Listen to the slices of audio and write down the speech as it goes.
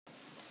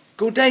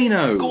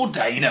Gordano.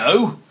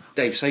 Gordano?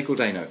 Dave, say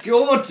Gordano.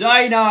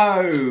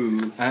 Gordano!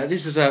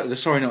 This is the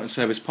Sorry Not in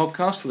Service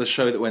podcast for the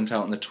show that went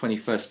out on the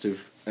 21st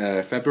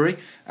of February.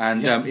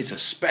 And it's a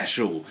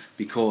special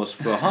because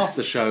for half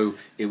the show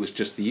it was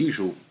just the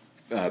usual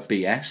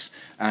BS.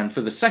 And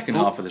for the second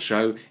half of the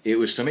show it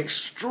was some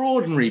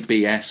extraordinary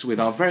BS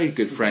with our very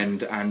good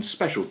friend and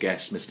special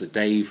guest, Mr.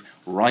 Dave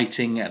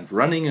Writing and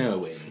Running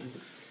Irwin.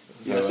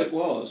 Yes, it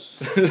was.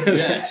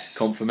 Yes.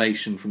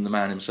 Confirmation from the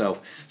man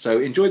himself. So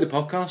enjoy the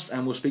podcast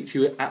and we'll speak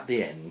to you at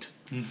the end.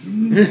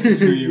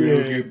 Sweet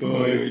real good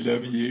boy, I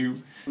love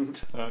you.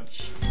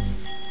 Touch.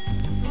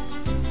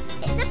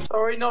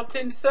 Sorry, not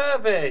in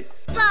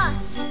service.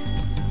 Bus.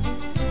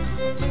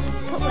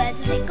 But where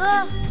does it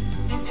go?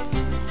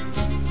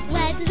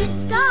 Where does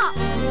it stop?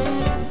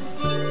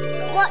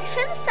 What's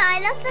the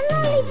sign of the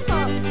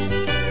lollipop?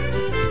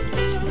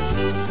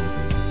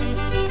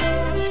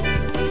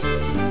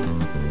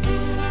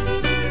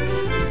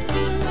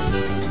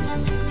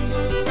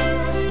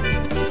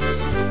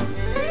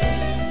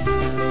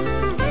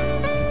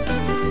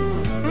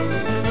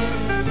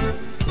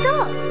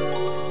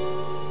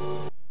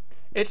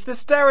 It's the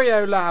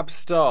Stereo Lab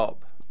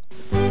stop.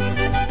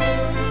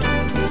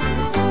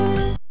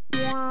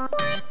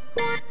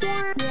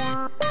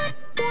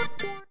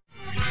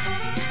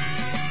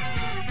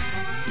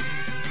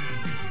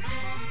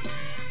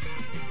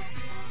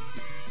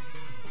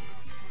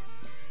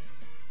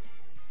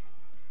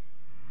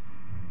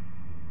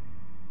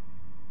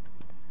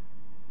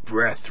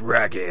 Breath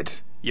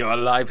ragged, your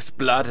life's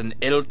blood an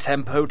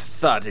ill-tempoed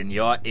thud in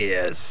your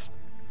ears.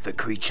 The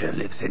creature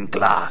lives in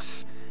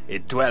glass.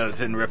 It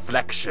dwells in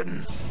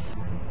reflections.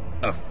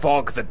 A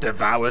fog that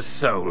devours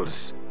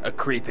souls, a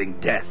creeping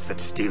death that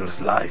steals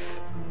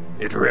life.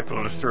 It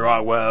ripples through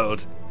our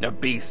world, a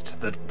beast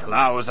that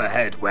ploughs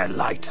ahead where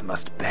light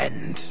must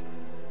bend.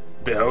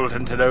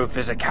 Beholden to no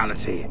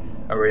physicality,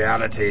 a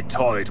reality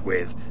toyed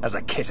with as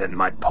a kitten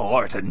might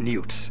paw at a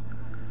newt.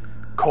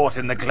 Caught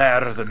in the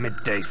glare of the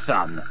midday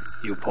sun,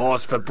 you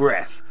pause for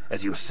breath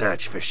as you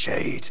search for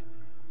shade.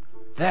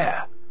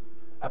 There,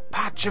 a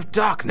patch of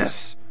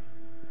darkness.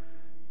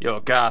 Your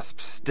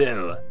gasp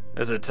still,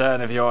 as a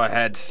turn of your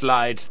head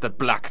slides the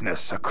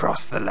blackness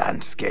across the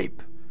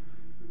landscape.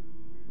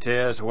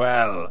 Tears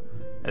well,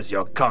 as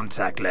your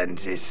contact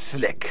lens is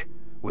slick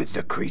with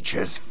the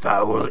creature's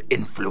foul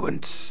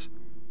influence.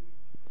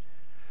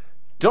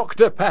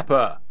 Dr.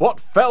 Pepper,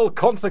 what fell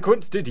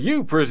consequence did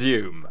you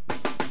presume?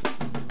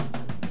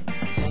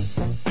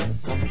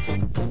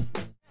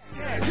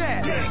 That's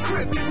that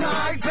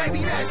kryptonite, baby,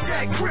 that's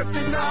that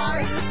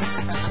kryptonite.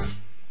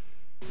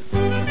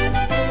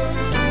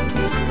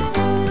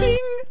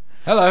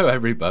 Hello,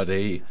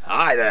 everybody.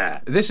 Hi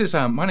there. This is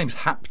my name's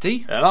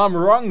Hapty, And I'm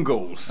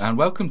Rungles. and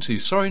welcome to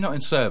Sorry Not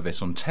in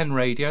Service on 10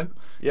 Radio,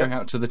 going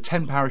out to the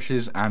 10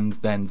 parishes and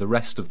then the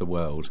rest of the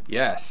world.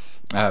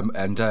 Yes.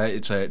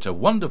 It's a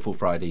wonderful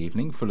Friday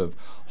evening full of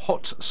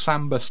hot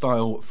samba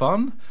style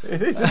fun.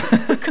 It is.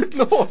 Good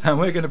Lord. And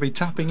we're going to be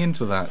tapping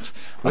into that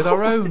with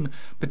our own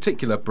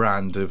particular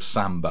brand of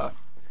samba.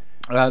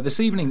 This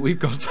evening we've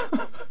got...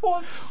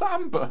 What's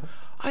samba?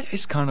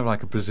 It's kind of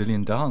like a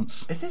Brazilian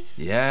dance. Is it?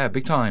 Yeah,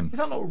 big time. Is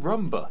that not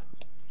rumba?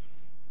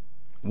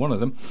 One of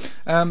them.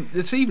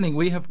 This evening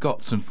we have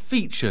got some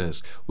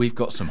features. We've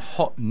got some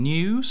hot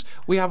news.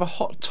 We have a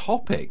hot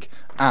topic.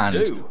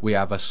 And we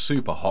have a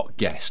super hot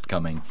guest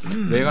coming.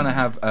 We're going to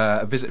have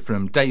a visit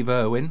from Dave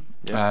Irwin,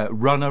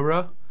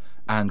 runner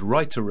and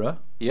writer.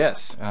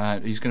 Yes.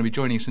 He's going to be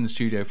joining us in the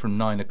studio from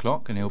 9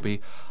 o'clock and he'll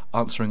be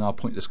answering our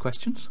pointless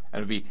questions.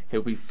 And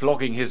he'll be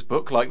flogging his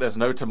book like there's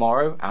no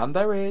tomorrow, and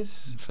there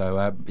is.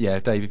 So,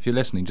 Dave, if you're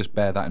listening, just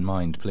bear that in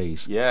mind,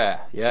 please.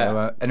 Yeah.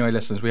 So, anyway,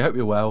 listeners, we hope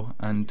you're well,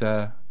 and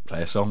play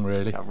a song,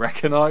 really. I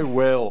reckon I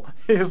will.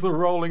 Here's the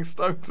Rolling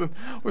Stones, and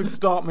will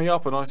start me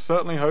up, and I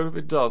certainly hope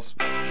it does.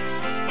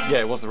 Yeah,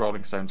 it was the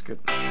Rolling Stones. Good.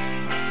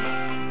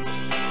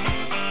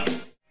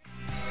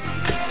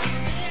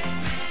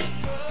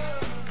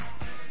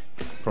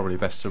 Probably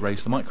best to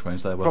raise the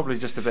microphones there, Will. Probably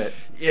just a bit.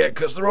 Yeah,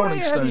 because the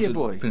Rolling Stones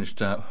boy. had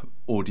finished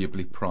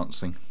audibly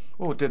prancing.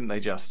 Or didn't they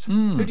just?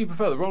 Who do you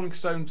prefer, the Rolling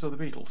Stones or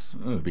the Beatles?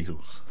 Oh, the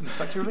Beatles.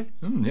 Sexually?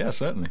 Yeah,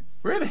 certainly.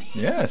 Really?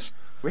 Yes.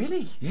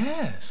 Really?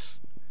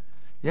 Yes.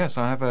 Yes,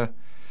 I have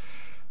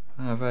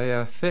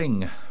a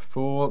thing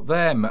for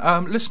them.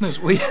 Listeners,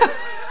 we...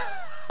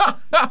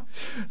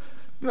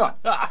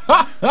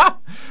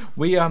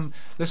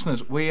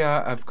 listeners, we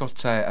have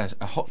got a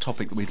hot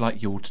topic that we'd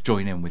like you all to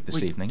join in with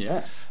this evening.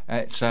 Yes.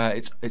 It's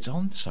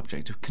on the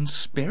subject of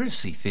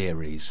conspiracy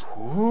theories.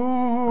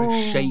 Ooh.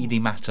 Very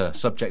shady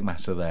subject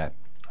matter there.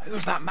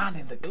 Who's that man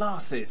in the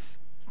glasses?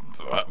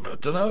 I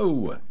don't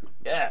know.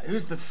 Yeah,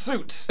 who's the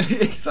suit?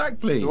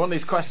 Exactly. Who won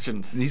these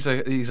questions? These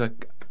are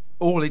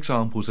all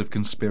examples of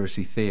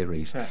conspiracy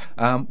theories.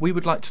 Yeah. We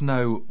would like to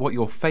know what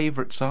your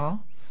favourites are.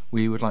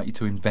 We would like you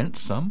to invent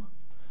some.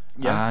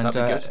 Yeah, and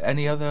that'd be good.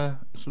 Any other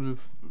sort of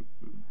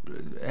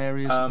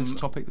areas of this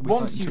topic that we'd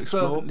like ones you to you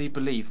explore? fervently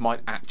believe might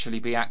actually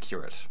be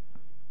accurate.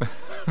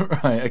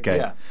 Right. Okay.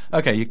 Yeah.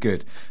 Okay. You're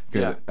good.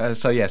 Good. Yeah.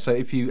 So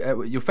if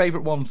you your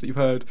favourite ones that you've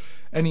heard,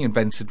 any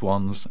invented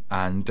ones,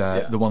 and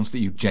the ones that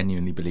you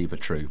genuinely believe are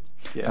true.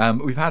 Yeah.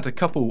 We've had a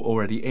couple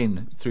already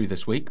in through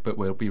this week, but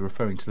we'll be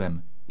referring to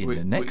them in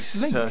the next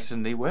we link.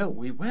 certainly will.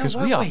 We will. Because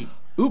we are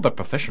uber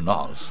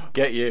professionals.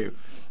 Get you.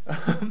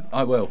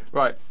 I will.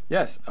 Right.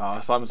 Yes.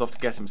 Simon's off to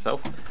get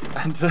himself.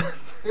 And see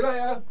you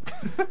later.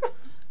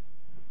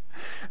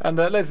 And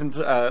ladies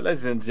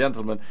and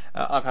gentlemen,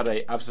 I've had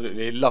a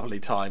absolutely lovely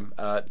time.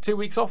 2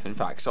 weeks off, in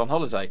fact, on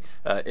holiday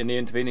in the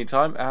intervening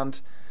time.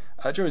 And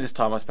during this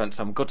time, I spent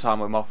some good time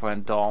with my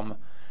friend Dom,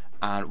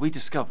 and we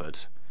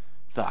discovered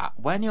that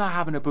when you're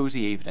having a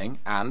boozy evening,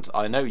 and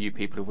I know you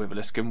people of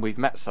Wiveliscombe, we've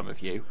met some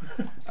of you,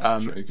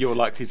 you're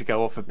likely to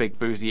go off for big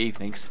boozy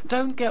evenings.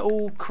 Don't get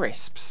all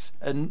crisps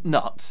and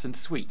nuts and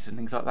sweets and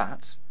things like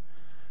that.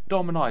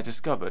 Dom and I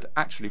discovered,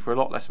 actually for a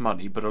lot less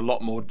money but a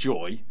lot more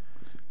joy,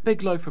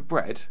 big loaf of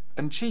bread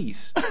and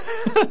cheese.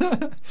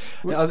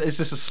 Is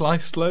this a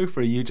sliced loaf, or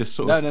are you just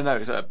sort of... No,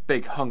 it's a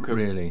big hunk of...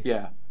 Really?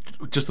 Yeah.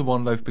 Just the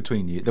one loaf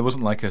between you. There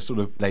wasn't like a sort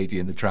of Lady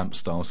and the Tramp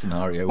style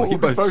scenario where We you're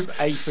both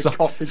ate a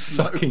cottage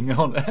sucking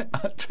on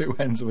at two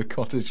ends of a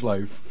cottage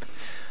loaf.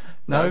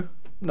 No?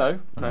 No.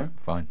 Oh,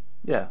 fine.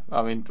 Yeah,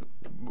 I mean,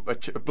 a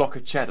block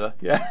of cheddar,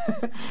 yeah.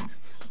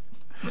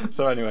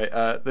 So anyway,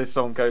 this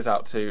song goes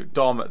out to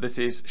Dom. This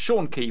is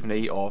Sean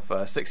Keaveney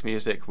of Six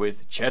Music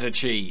with Cheddar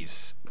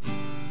Cheese.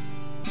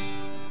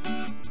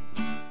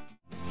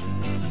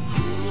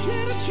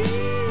 Cheddar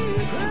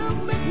cheese, help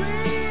me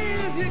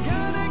please. You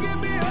gotta get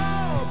me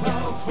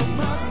off of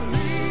my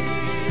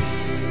knees.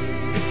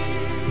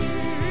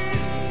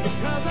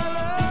 'Cause I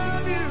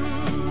love you.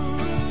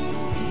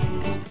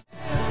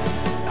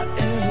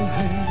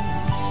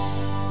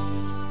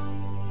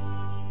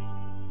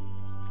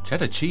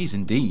 Cheddar cheese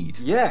indeed.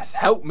 Yes,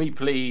 help me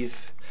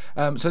please.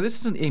 So this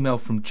is an email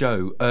from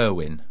Joe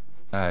Irwin,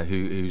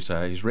 who's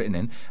written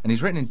in, and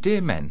he's written in,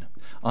 Dear men,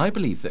 I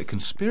believe that a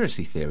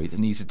conspiracy theory that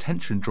needs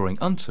attention drawing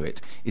unto it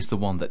is the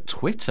one that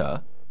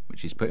Twitter,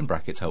 which is put in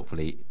brackets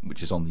helpfully,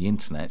 which is on the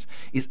internet,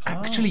 is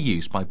actually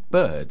used by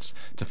birds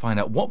to find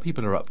out what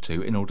people are up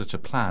to in order to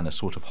plan a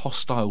sort of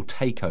hostile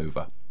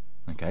takeover.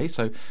 Okay,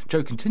 so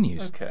Joe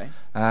continues. Okay.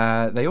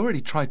 They already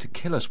tried to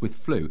kill us with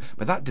flu,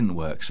 but that didn't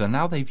work, so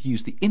now they've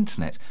used the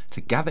internet to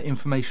gather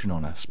information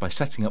on us by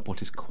setting up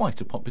what is quite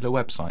a popular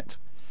website.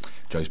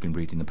 Joe's been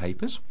reading the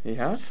papers. He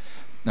has?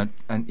 Now,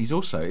 and he's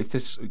also, if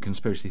this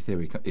conspiracy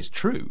theory is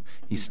true,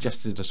 he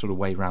suggested a sort of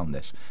way round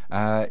this.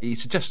 He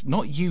suggests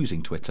not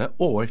using Twitter,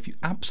 or if you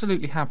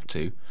absolutely have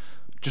to,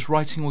 just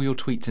writing all your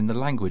tweets in the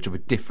language of a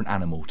different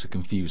animal to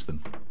confuse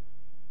them.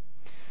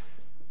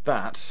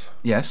 That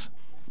Yes?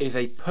 is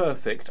a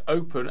perfect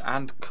open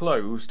and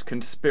closed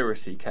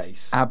conspiracy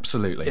case.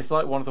 Absolutely. It's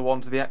like one of the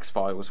ones of the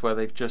X-Files where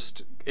they've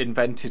just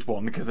invented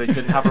one because they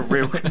didn't have a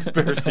real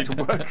conspiracy to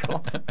work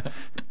on.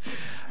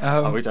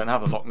 We don't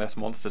have a Loch Ness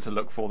Monster to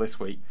look for this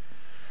week.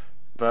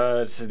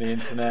 Birds and the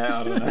internet,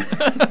 I don't know.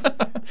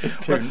 It's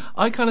too...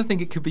 I kind of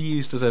think it could be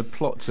used as a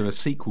plot to a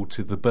sequel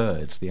to The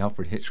Birds, the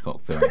Alfred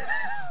Hitchcock film.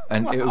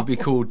 And it would be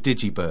called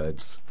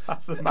Digibirds.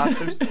 That's a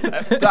massive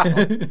step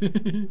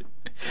down.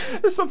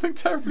 There's something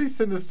terribly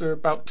sinister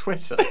about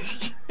Twitter.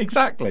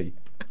 Exactly.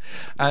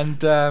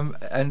 And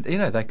you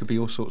know, there could be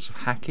all sorts of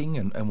hacking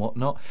and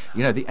whatnot.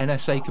 You know, the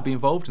NSA could be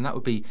involved, and that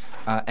would be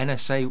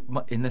NSA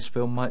in this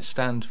film might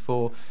stand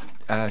for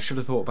should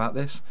have thought about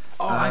this.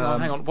 Oh,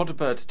 hang on. What do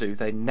birds do?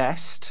 They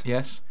nest.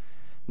 Yes.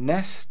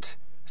 Nest,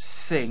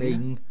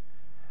 sing.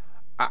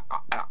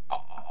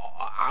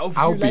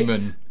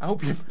 Albumin.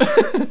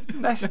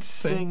 Nest,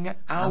 sing,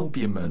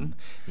 albumin.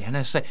 The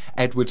NSA.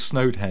 Edward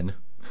Snowden.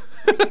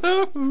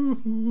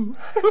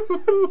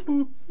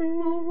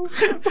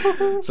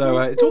 So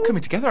it's all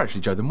coming together,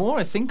 actually, Joe. The more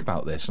I think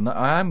about this, and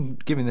I am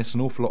giving this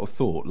an awful lot of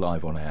thought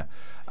live on air,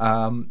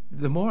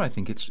 the more I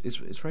think it's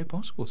very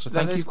possible. So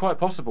thank you. That is quite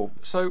possible.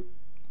 So,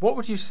 what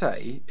would you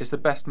say is the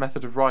best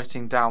method of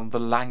writing down the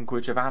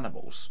language of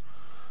animals?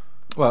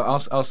 Well,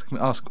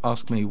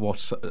 ask me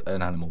what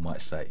an animal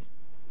might say.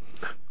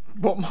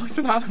 What might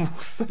an animal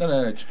say?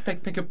 No. Just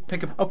pick a.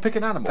 Oh, pick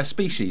an animal. A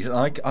species,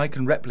 and I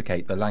can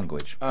replicate the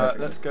language.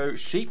 Let's go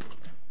sheep.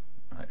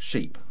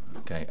 Sheep.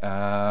 Okay.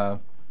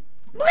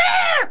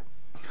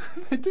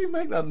 They do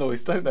make that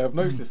noise, don't they? I've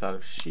noticed that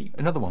of sheep.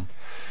 Another one.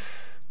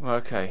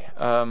 Okay.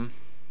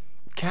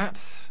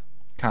 Cats.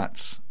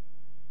 Cats.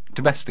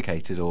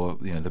 Domesticated, or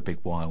the big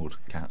wild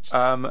cats.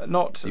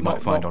 Not you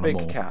might find not on big a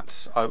moor.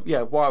 Cats.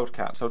 Yeah, wild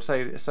cats. I would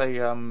say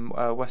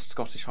West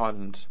Scottish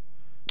Highland.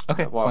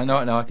 Okay, wild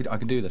no, cats. I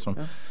can do this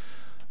one.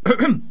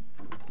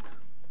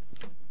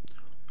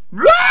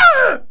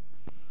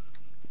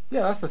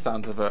 Yeah, that's the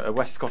sounds of a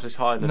West Scottish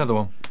Highland. Another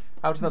one.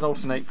 How does that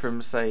alternate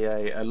from, say,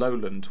 a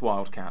lowland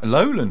wildcat? A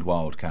lowland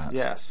wildcat.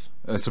 Yes.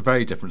 It's a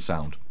very different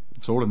sound.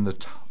 It's all in the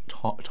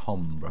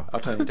timbre. I'll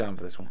turn you down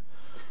for this one.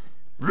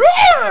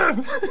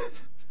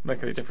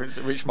 make any difference.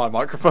 It reached my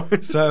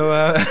microphone.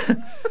 So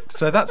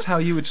that's how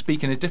you would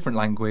speak in a different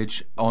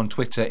language on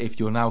Twitter if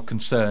you're now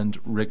concerned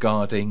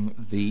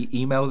regarding the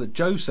email that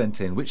Joe sent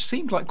in, which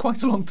seemed like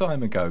quite a long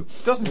time ago.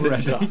 Doesn't it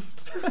already.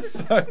 just?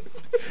 so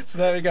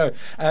there we go.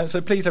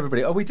 So please,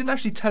 everybody. Oh, we didn't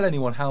actually tell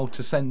anyone how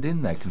to send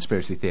in their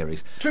conspiracy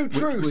theories. True,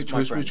 which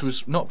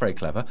was not very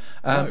clever.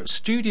 No.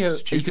 Studio.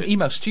 You can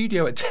email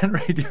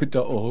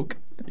studio@10radio.org.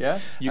 Yeah,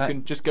 you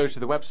can just go to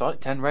the website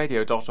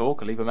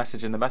 10radio.org and leave a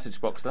message in the message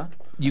box there.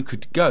 You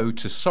could go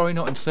to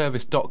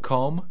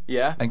sorrynotinservice.com.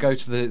 Yeah. And go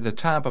to the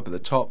tab up at the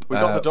top. We've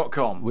got the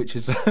 .com. which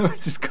is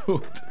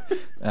called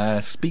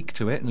speak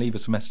to it and leave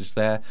us a message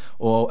there.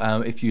 Or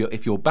if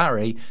you're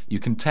Barry, you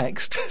can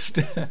text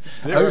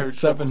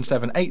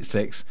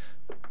 07786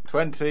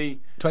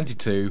 20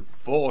 22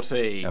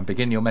 40 and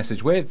begin your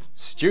message with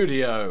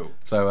studio.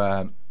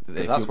 So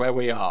That's where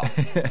we are.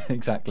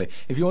 Exactly.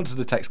 If you wanted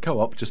to text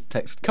co-op, just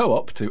text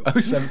co-op to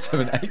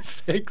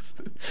 07786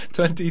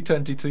 20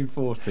 22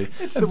 40.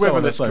 It's and the so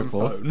on and so Wiveliscombe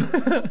forth.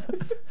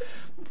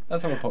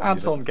 That's how I pop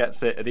Anton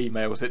gets it and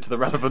emails it to the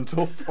relevant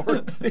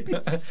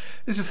authorities.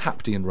 This is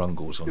Hapty and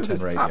Rungles on This 10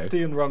 is Radio.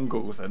 Hapty and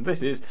Rungles, and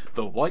this is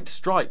The White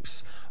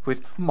Stripes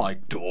with My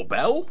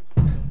Doorbell.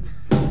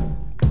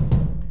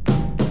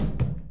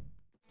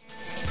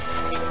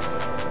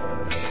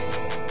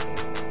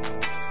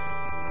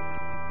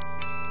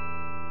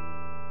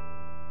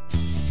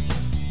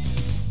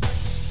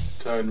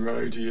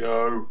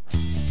 Radio.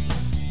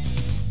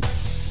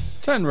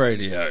 10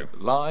 Radio.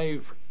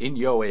 Live in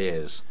your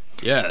ears.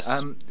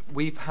 Yes.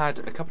 We've had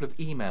a couple of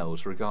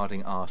emails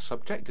regarding our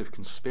subjective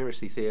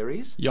conspiracy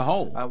theories.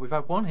 Yahoo. We've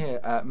had one here.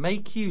 May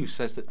Q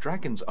says that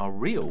dragons are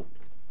real.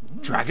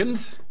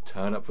 Dragons?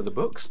 Turn up for the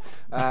books.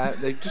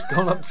 They've just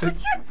gone up to...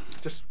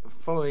 Just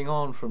following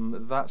on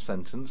from that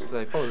sentence,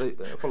 they follow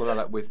that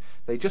up with,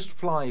 they just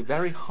fly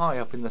very high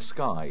up in the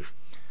sky.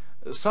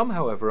 Some,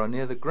 however, are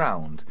near the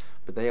ground,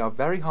 but they are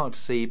very hard to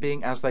see,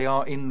 being as they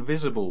are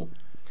invisible.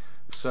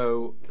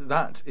 So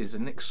that is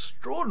an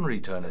extraordinary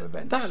turn of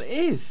events. That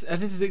is,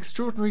 and it's an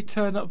extraordinary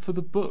turn up for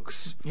the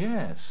books.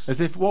 Yes. As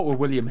if, what were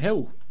William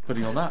Hill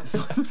putting on that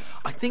side?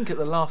 I think at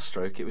the last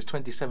stroke it was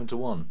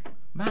 27-1.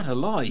 Man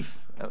alive.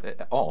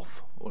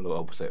 Off, or the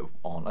opposite of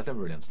on. I don't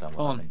really understand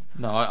what that On. means.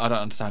 No, I don't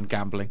understand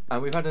gambling.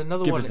 And we've had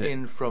another Give one us it.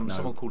 in from No.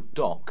 someone called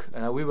Doc.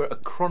 We were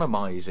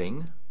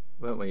acronymizing,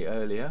 weren't we,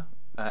 earlier?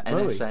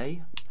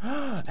 NSA.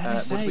 What did we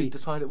NSA.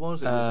 decide it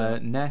was? It was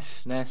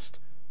Nest.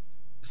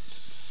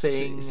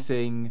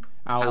 Sing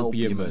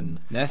Albumin.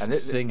 Nest And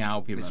Sing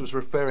Albumin. This was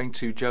referring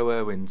to Joe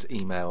Irwin's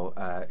email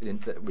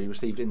that we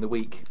received in the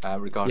week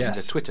regarding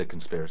Yes. the Twitter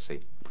conspiracy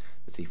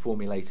that he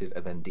formulated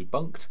and then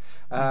debunked.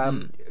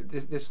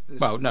 This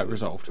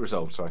resolved.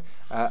 Resolved, sorry.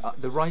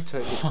 The writer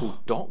is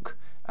called Doc,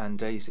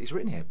 and he's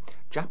written here,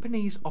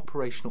 Japanese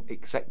operational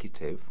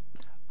executive,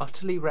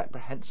 utterly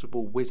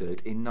reprehensible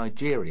wizard in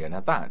Nigeria. Now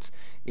that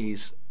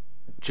is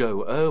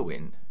Joe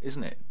Irwin,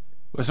 isn't it?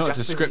 Well, it's not a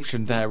Japanese-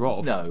 description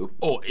thereof. No.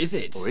 Or is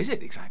it? Or is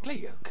it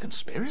exactly a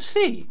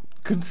conspiracy?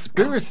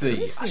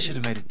 Conspiracy. I should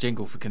have made a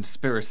jingle for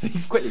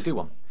conspiracies. Quickly, do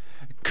one.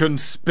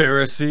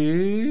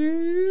 Conspiracy.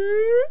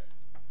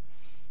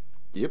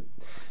 Yep.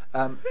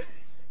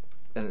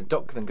 And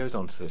Doc then goes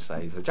on to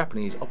say, the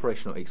Japanese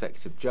operational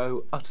executive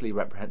Joe, utterly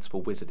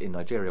reprehensible wizard in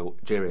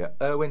Nigeria,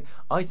 Irwin.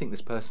 I think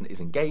this person is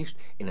engaged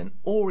in an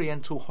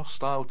oriental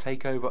hostile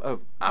takeover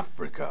of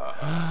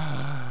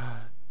Africa.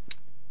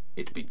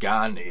 It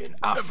began in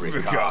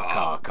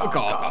Africa.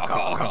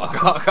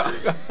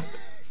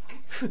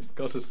 It's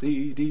got a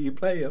CD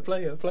player.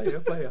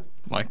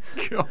 My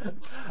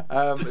God.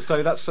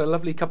 So that's a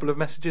lovely couple of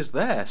messages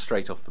there,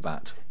 straight off the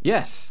bat.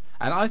 Yes,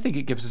 and I think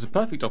it gives us a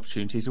perfect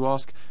opportunity to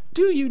ask,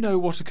 do you know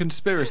what a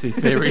conspiracy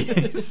theory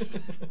is?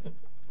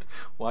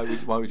 Why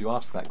would you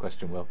ask that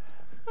question, Will?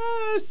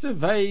 It's a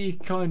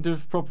vague kind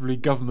of probably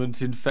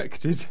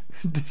government-infected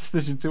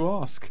decision to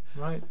ask.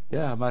 Right.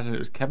 Yeah, I imagine it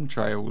was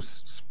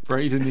chemtrails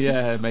sprayed in the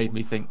air made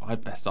me think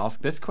I'd best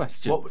ask this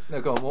question.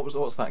 No, go on.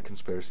 What's that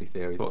conspiracy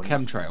theory? What, The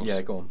chemtrails?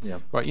 Yeah, go on. Yeah.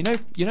 Right,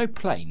 you know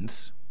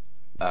planes?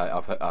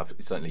 I've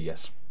certainly,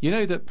 yes. You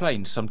know that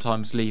planes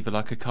sometimes leave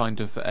like a kind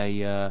of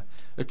a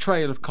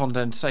trail of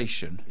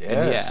condensation in the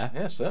air?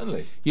 Yeah,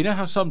 certainly. You know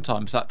how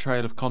sometimes that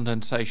trail of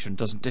condensation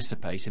doesn't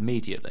dissipate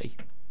immediately?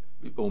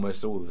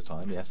 Almost all the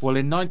time, yes. Well,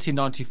 in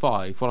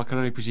 1995, I can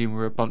only presume we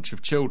were a bunch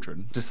of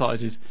children,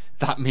 decided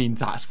that means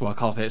that's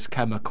because it's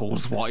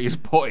chemicals what is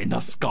put in the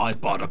sky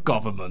by the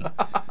government.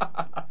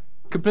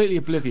 Completely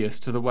oblivious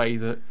to the way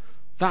that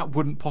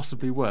wouldn't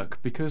possibly work,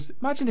 because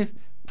imagine if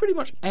pretty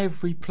much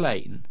every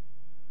plane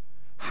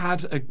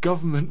had a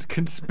government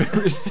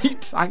conspiracy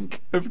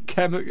tank of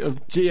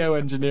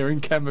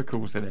geoengineering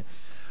chemicals in it.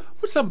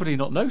 Would somebody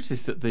not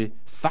notice that the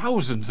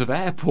thousands of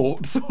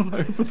airports all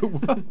over the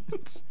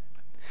world?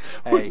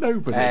 Would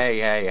nobody?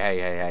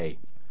 Hey.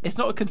 It's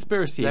not a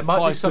conspiracy. There if might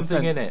be 5%.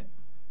 something in it.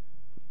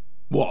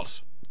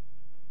 What?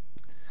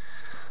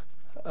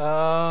 If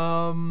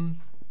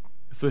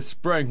they're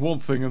spraying one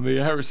thing in the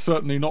air, it's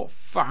certainly not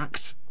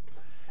fact.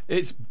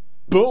 It's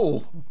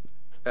bull.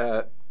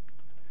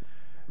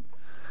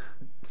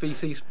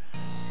 feces.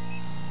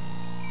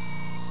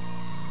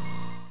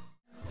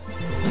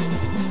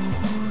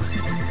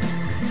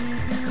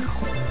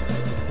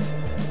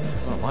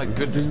 Oh my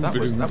goodness, that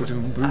was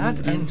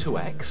add N to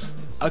X.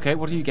 Okay,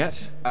 what do you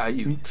get?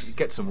 You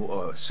get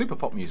some super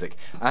pop music,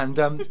 and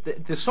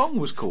the song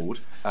was called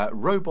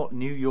 "Robot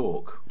New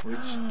York," which,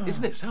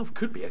 in itself,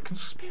 could be a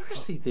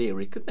conspiracy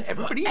theory, couldn't it?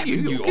 Everybody in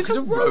New York is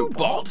a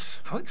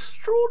robot. How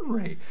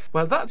extraordinary!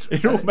 Well, that's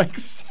It all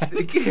makes sense.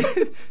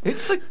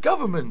 it's the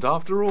government,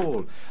 after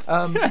all.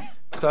 So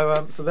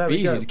there Be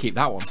we easy go. to keep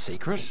that one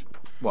secret.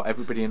 What,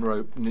 everybody in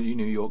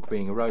New York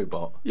being a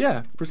robot?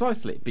 Yeah,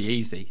 precisely. It'd be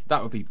easy.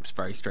 That would be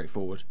very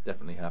straightforward.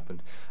 Definitely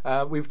happened.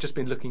 We've just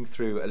been looking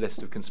through a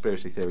list of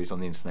conspiracy theories on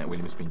the internet.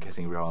 William's been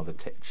getting rather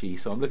tetchy,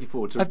 so I'm looking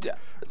forward to... I've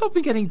not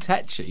been getting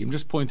tetchy. I'm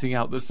just pointing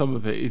out that some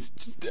of it is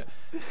just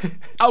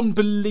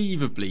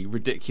unbelievably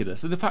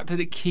ridiculous. And the fact that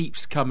it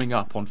keeps coming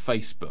up on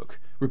Facebook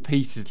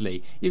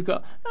repeatedly. You've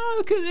got, oh,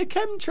 look at the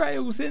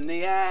chemtrails in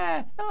the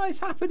air. Oh, it's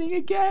happening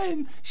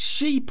again.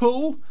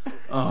 Sheeple.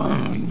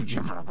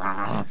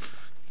 Oh.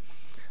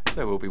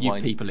 So we'll be You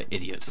people are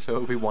idiots. So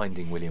we'll be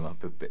winding William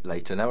up a bit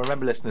later. Now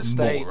remember, listeners,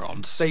 stay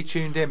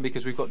tuned in,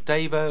 because we've got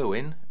Dave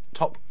Irwin,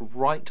 top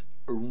right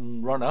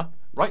and runner,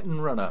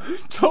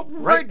 Top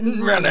right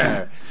and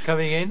runner.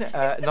 coming in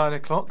at 9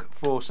 o'clock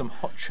for some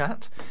hot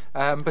chat.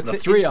 But The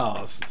 3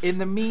 R's. In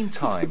the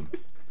meantime,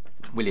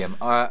 William,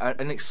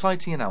 an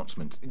exciting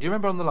announcement. Do you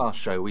remember on the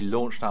last show we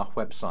launched our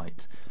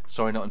website,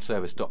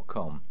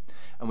 sorrynotinservice.com,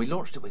 and we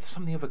launched it with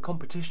something of a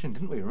competition,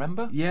 didn't we?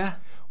 Remember? Yeah.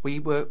 We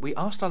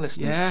asked our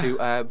listeners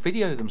to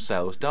video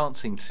themselves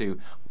dancing to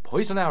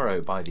Poison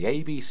Arrow by the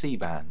ABC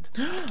Band.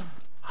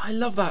 I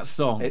love that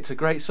song. It's a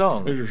great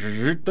song. And ladies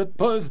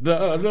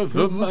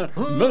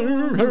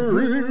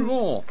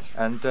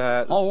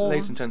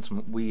and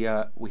gentlemen, we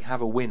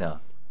have a winner.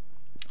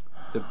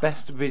 The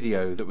best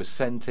video that was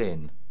sent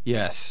in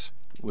Yes.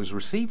 was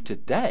received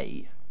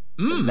today.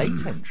 The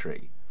late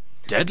entry.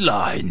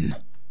 Deadline.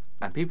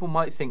 And people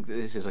might think that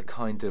this is a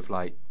kind of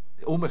like,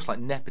 almost like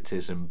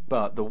nepotism,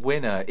 but the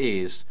winner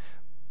is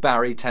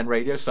Barry 10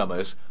 Radio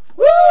Summers.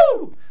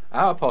 Woo!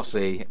 Our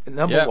posse,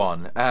 number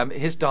one.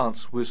 His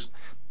dance was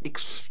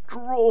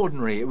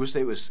extraordinary. It was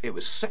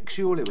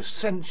sexual. It was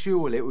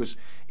sensual. It was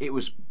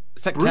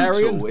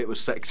Sectarian. brutal. It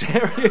was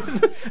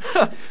sectarian.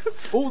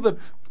 All the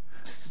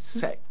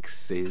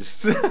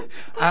sexes.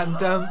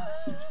 And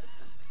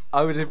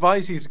I would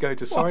advise you to go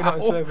to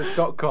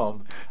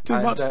sorrynotinservice.com.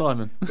 Too much,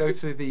 Simon. Go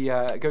to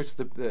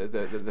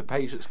the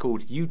page that's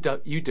called You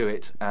Do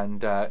It,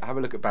 and have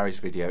a look at Barry's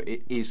video.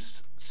 It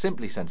is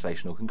simply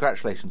sensational.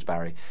 Congratulations,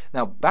 Barry.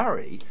 Now,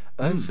 Barry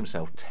earns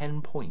himself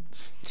 10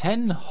 points.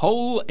 10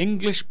 whole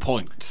English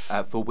points.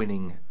 For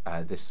winning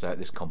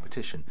this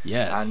competition.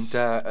 Yes.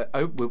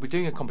 And we'll be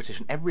doing a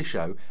competition every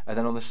show, and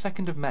then on the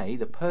 2nd of May,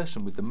 the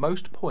person with the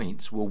most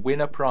points will win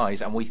a prize,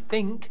 and we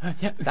think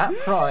that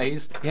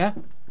prize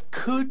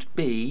could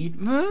be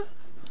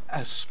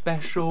a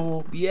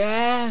special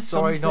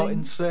Sorry Not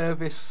in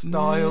Service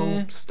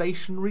style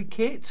stationery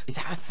kit. Is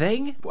that a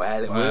thing?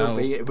 Well, will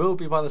be. It will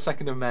be by the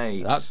 2nd of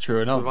May. That's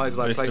true enough. Provided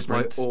I place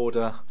my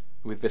order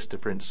with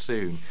Vistaprint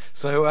soon.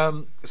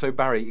 So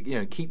Barry,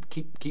 keep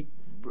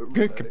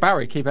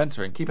Barry, keep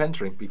entering. Keep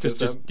entering, because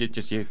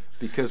just you.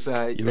 Because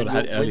You've got to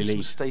have early win some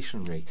lead.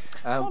 stationery.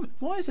 Simon,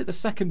 why is it the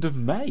 2nd of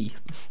May?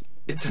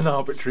 It's an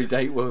arbitrary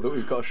date, Will, that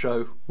we've got to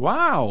show.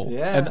 Wow.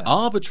 Yeah. An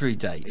arbitrary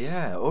date.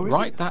 Yeah.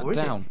 Write that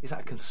down. Is that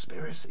a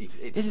conspiracy?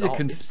 Is it a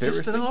conspiracy?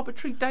 It's just an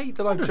arbitrary date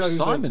that I've I wonder if chosen.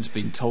 Simon's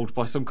been told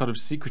by some kind of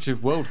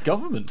secretive world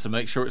government to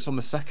make sure it's on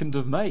the 2nd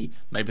of May.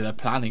 Maybe they're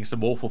planning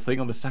some awful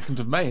thing on the 2nd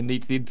of May and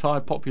needs the entire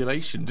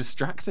population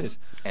distracted.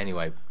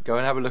 Anyway, go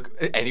and have a look.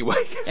 Anyway.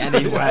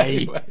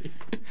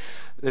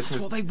 That's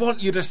what they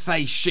want you to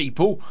say,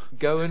 sheeple.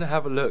 Go and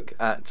have a look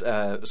at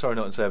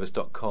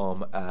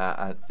sorrynotinservice.com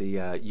at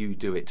the You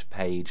Do It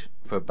page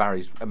for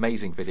Barry's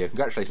amazing video.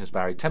 Congratulations,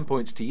 Barry. 10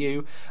 points to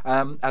you.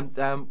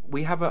 And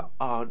we have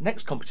our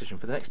next competition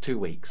for the next 2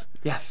 weeks.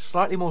 Yes.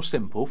 Slightly more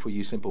simple for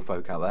you simple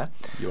folk out there.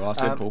 You are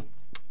simple.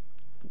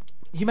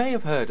 You may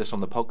have heard us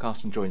on the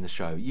podcast and joined the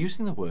show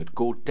using the word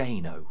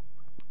Gordano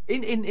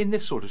in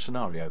this sort of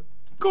scenario.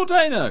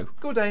 Gordano.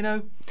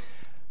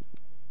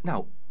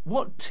 Now,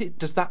 what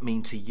does that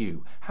mean to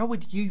you? How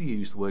would you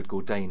use the word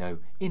Gordano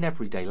in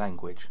everyday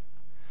language?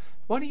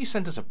 Why don't you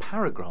send us a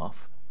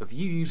paragraph of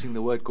you using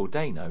the word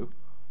Gordano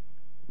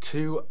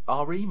to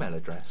our email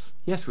address?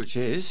 Yes, which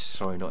is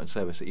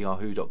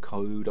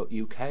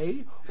sorrynotinservice@yahoo.co.uk,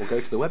 or go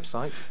to the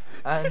website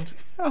and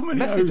how many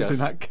message O's us. in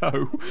that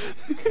co?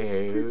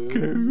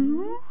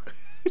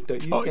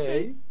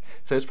 Co.uk.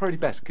 So it's probably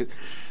best to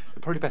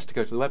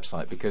go to the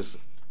website, because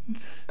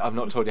I've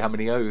not told you how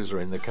many O's are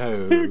in the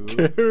co.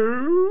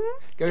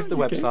 Go to the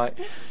website,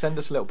 send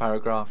us a little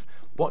paragraph.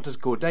 What does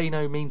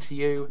Gordano mean to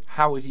you?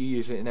 How would you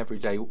use it in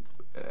everyday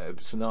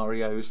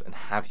scenarios? And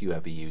have you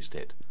ever used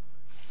it?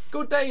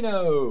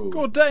 Gordano!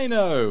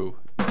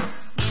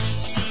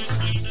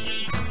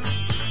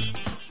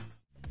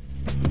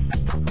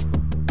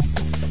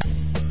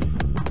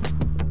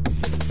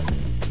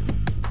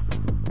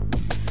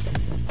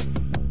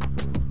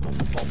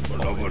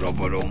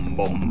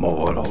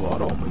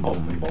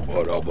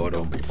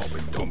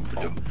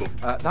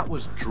 That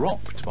was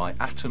Dropped by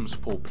Atoms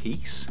for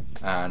Peace,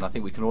 and I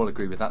think we can all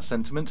agree with that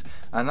sentiment.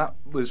 And that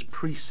was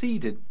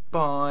preceded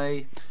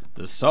by,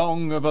 The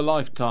Song of a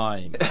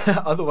Lifetime.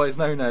 otherwise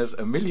known as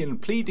A Million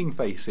Pleading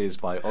Faces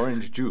by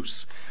Orange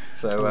Juice.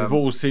 So We've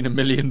all seen a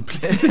million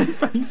pleading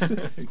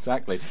faces.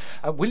 exactly.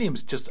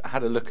 Williams just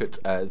had a look at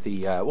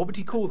the what would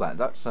you call that?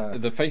 That's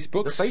The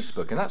Facebooks. the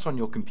Facebook, and that's on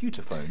your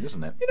computer phone,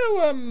 isn't it?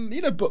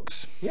 You know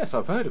books. Yes,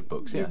 I've heard of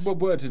books. Yes. What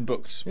words in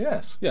books?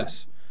 Yes.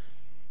 Yes.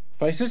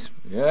 Faces?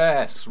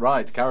 Yes,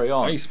 right, carry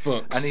on.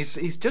 Facebooks. And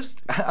he's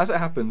just, as it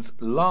happens,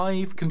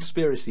 live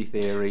conspiracy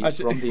theory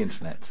Actually- from the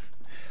internet.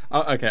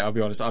 Okay, I'll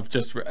be honest.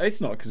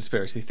 It's not a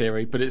conspiracy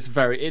theory, but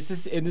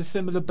it's in a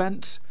similar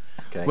bent.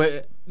 Okay.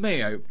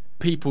 Where,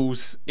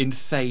 people's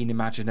insane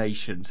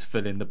imaginations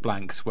fill in the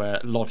blanks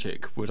where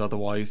logic would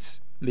otherwise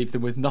leave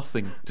them with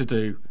nothing to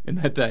do in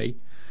their day.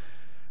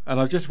 And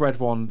I've just read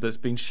one that's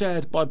been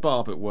shared by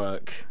Barb at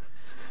work,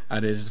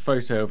 and it is a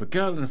photo of a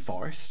girl in a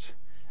forest,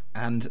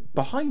 and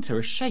behind her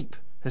a shape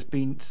has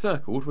been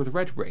circled with a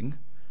red ring,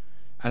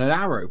 and an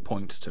arrow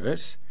points to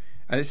it,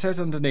 and it says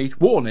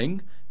underneath,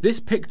 "Warning, this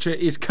picture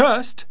is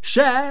cursed,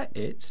 share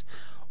it,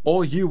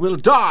 or you will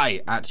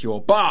die at your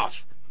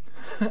bath."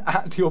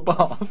 At your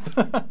bath.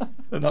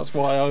 And that's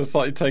why I was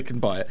slightly taken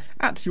by it.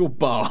 At your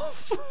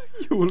bath.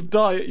 You will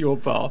die at your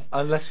bath.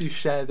 Unless you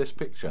share this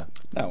picture.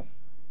 Now,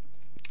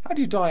 how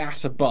do you die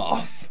at a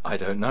bath? I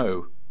don't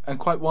know. And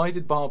quite why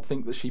did Barb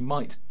think that she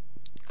might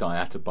die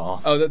at a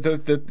bath? Oh,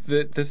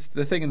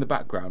 the thing in the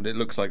background, it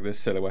looks like the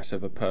silhouette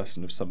of a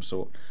person of some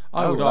sort.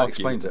 That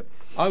explains it.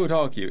 I would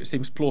argue it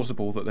seems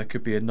plausible that there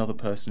could be another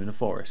person in a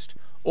forest,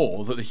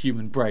 or that the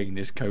human brain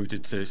is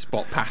coded to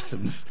spot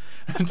patterns,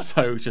 and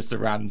so just a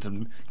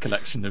random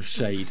collection of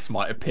shades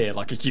might appear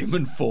like a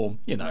human form,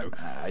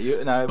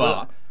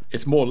 But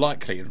it's more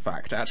likely, in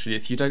fact, actually,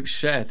 if you don't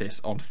share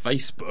this on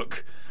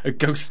Facebook, a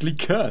ghostly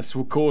curse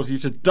will cause you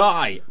to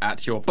die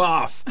at your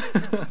bath.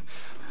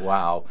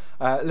 Wow.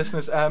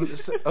 Listeners,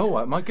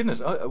 my goodness.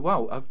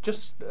 Wow, I've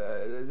just,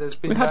 there's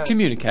been... We've had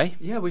communique.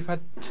 Yeah, we've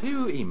had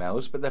 2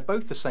 emails, but they're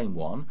both the same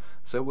one.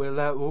 So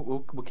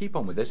we'll keep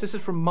on with this. This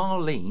is from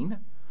Marlene,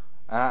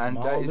 and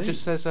it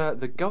just says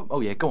go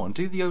on,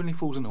 do the Only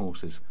Fools and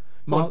Horses.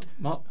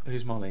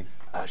 Who's Marlene?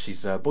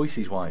 She's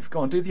Boise's wife. Go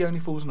on, do the Only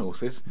Fools and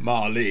Horses.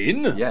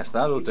 Marlene? Yes,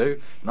 that'll do.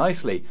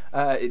 Nicely.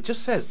 It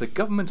just says the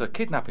government are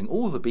kidnapping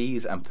all the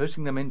bees and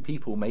putting them in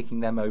people, making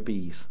them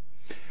obese.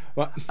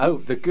 What? Oh,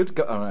 the good.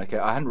 Okay,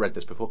 I hadn't read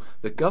this before.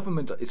 The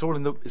government. It's all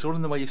in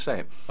the way you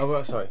say it. Oh,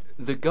 well, sorry.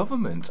 The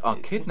government are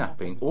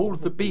kidnapping all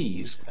of the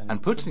bees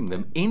and putting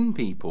them in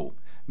people,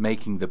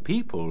 making the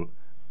people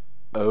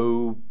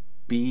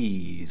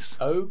obese.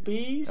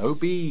 Obese?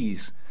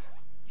 Obese.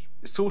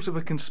 Sort of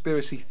a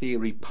conspiracy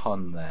theory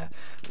pun there.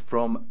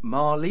 From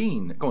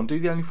Marlene. Go on, do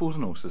the Only Fools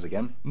and Horses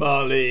again.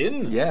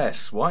 Marlene?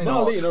 Yes, why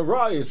not? Marlene,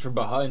 arise from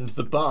behind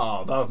the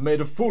bar. Thou have made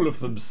a fool of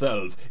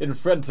themselves in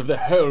front of the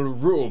whole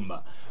room.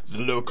 The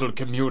local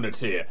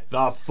community,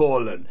 thou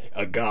fallen,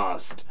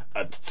 aghast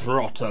at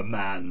Trotter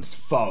man's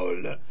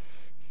foul.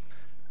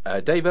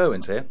 Dave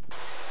Owens here.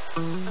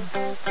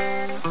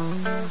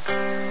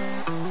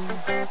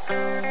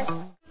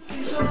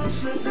 Keeps on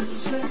slipping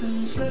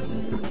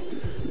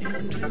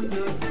into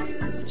the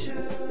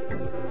future.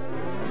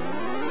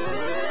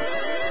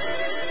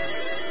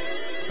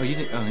 Oh, you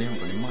haven't got any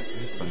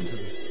microphones, have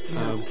you?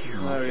 No,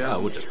 he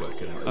hasn't. We'll just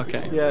work it out.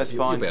 Okay. Yeah, it's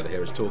fine. You'll be able to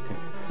hear us talking.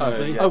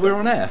 Oh, we're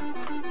on air.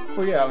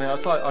 Well, yeah, I mean, I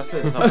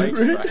said there's some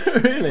extract.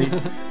 Really?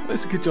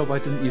 It's a good job I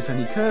didn't use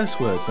any curse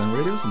words then,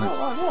 really, wasn't it?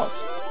 What?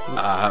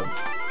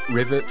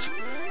 Rivet.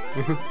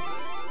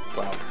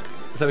 Wow.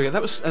 So there we go.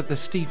 That was the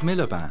Steve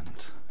Miller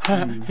Band.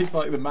 He's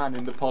like the man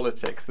in the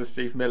politics, the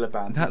Steve Miller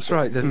Band. That's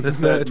right, the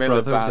third Miller brother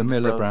of the Band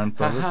Miller brother. Band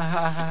brothers.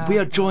 We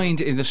are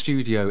joined in the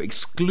studio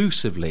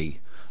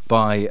exclusively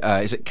by,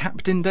 is it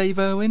Captain Dave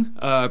Irwin?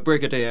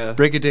 Brigadier.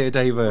 Brigadier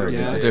Dave Irwin.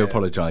 Yeah. I do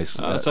apologise.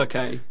 That's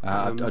okay.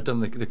 I've done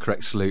the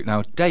correct salute.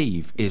 Now,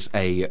 Dave is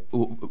a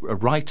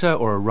writer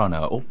or a runner?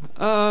 Or,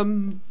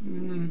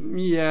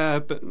 Yeah,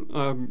 but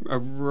a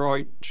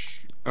right.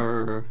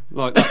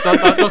 Like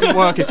that doesn't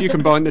work if you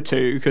combine the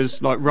two,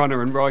 because like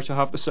runner and writer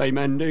have the same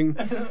ending.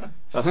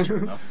 That's true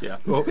enough, yeah.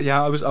 well,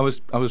 yeah, I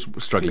was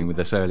struggling with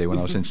this earlier when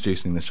I was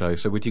introducing the show.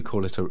 So would you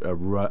call it a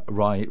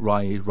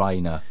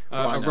Reiner?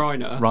 A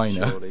Reiner.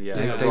 Reiner. Surely,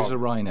 yeah. Dave's a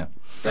Reiner.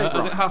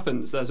 As it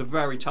happens, there's a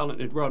very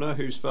talented runner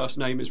whose first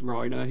name is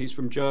Reiner. He's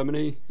from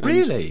Germany. And,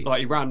 Really? Like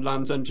he ran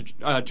Land's End to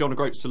John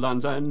O'Groats to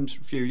Land's End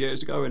a few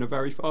years ago in a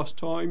very fast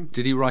time.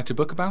 Did he write a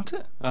book about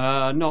it?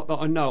 Not that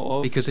I know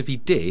of. Because if he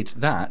did,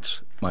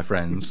 that, my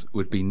friends,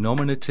 would be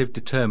nominative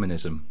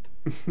determinism.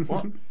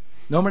 What?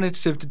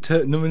 Nominative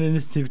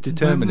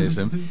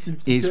determinism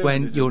is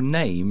when your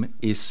name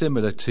is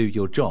similar to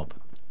your job.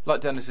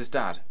 Like Dennis's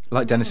dad.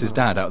 Like Dennis's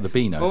dad out of the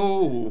Beano.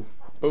 Oh.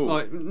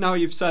 Like, now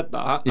you've said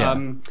that. Yeah.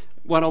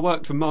 When I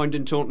worked for Mind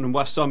in Taunton and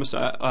West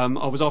Somerset, I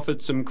was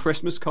offered some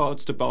Christmas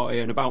cards to buy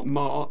in about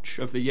March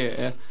of the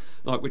year,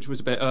 like which was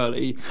a bit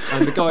early.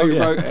 And the guy who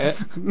wrote it,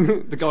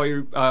 the guy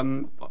who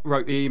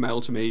wrote the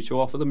email to me to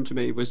offer them to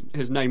me,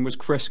 his name was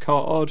Chris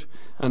Card,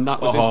 and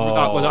that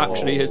was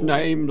actually his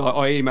name. Like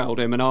I emailed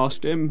him and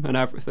asked him and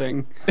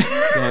everything.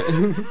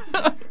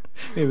 Like,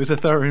 It was a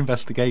thorough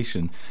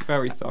investigation,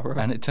 very thorough.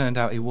 and it turned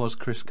out it was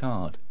Chris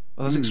Card.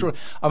 Well, that's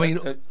extraordinary.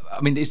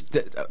 I mean, it's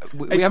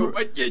we haven't.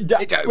 I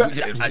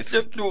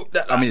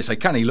mean, it's a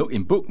canny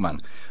looking book,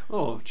 man.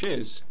 Oh,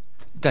 cheers.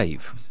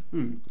 Dave,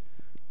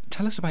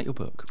 tell us about your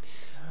book.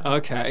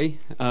 Okay.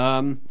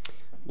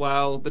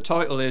 Well, the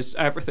title is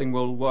Everything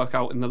Will Work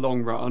Out in the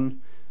Long Run,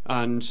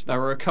 and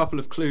there are a couple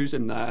of clues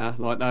in there,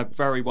 like they're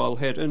very well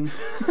hidden.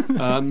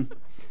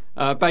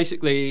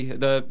 Basically,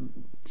 the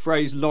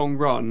phrase long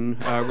run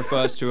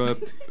refers to a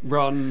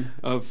run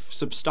of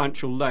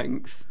substantial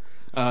length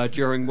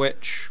during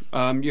which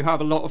you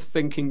have a lot of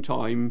thinking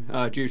time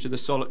due to the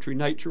solitary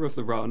nature of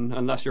the run,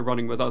 unless you're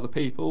running with other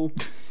people,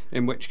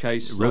 in which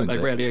case they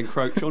really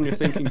encroach on your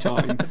thinking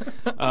time.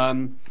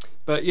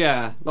 But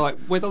yeah, like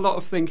with a lot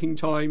of thinking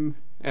time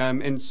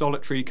in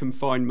solitary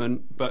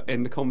confinement, but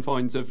in the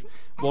confines of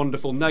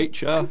wonderful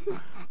nature,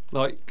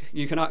 like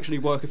you can actually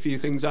work a few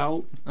things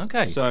out.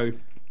 Okay. So.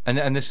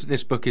 And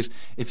this book is,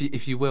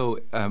 if you will,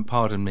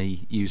 pardon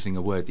me using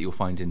a word that you'll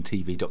find in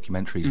TV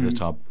documentaries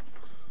that are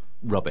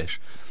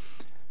rubbish.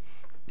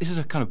 This is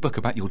a kind of book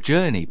about your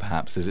journey,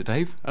 perhaps, is it,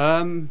 Dave?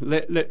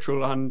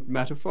 Literal and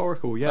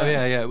metaphorical, yeah. Oh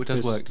yeah, it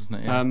does work, doesn't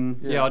it?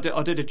 Yeah.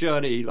 I did a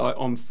journey like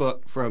on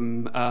foot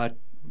from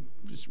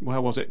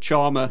where was it,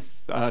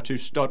 Charmouth to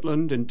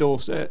Studland in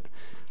Dorset.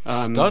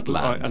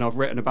 Studland, and I've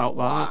written about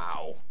that.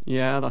 Wow.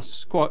 Yeah,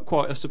 that's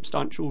quite a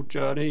substantial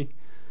journey.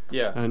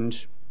 Yeah.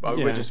 And But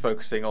yeah. we're just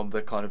focusing on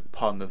the kind of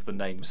pun of the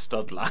name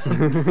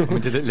Studland. I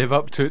mean, did it live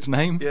up to its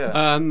name?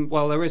 Yeah.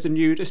 Well, there is a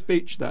nudist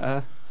beach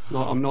there.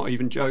 I'm not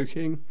even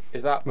joking.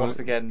 Is that once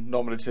again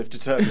nominative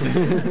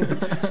determinism?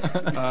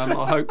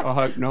 I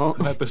hope not.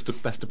 Where best to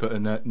put a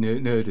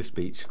nerdist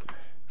beach?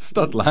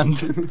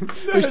 Studland,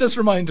 which does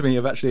remind me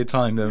of actually a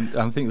time that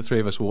I think the three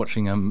of us were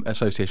watching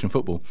association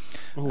football,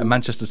 and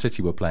Manchester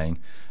City were playing,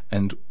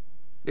 and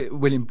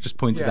William just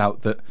pointed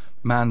out that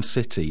Man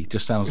City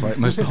just sounds like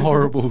the most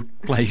horrible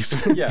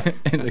place in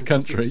the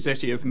country.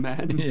 City of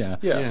men.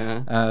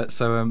 Yeah.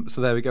 So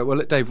there we go. Well,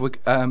 look, Dave,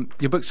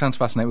 your book sounds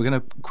fascinating. We're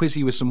going to quiz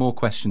you with some more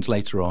questions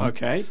later on.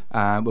 Okay.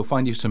 We'll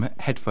find you some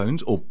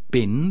headphones or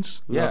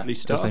bins, Lovely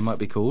stuff, as they might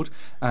be called,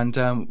 and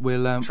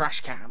we'll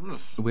Trash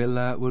cans. we'll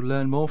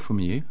learn more from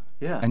you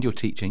and your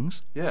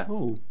teachings Yeah.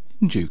 Oh.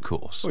 in due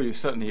course. Well, you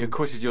certainly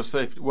acquitted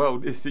yourself well,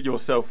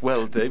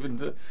 Dave,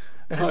 and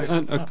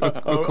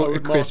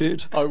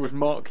Acquitted. I would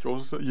mark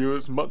you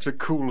as much a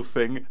cool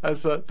thing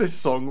as this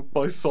song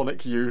by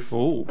Sonic Youth.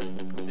 Oh.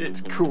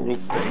 It's cool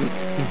thing.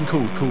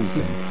 Cool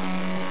thing.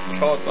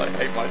 God, I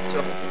hate my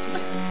job.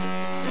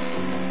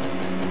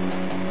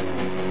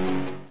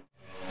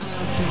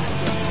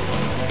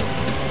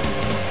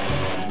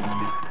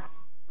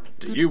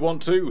 Do you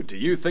want to? Do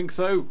you think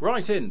so?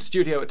 Write in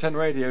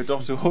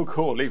studio@tenradio.org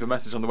or leave a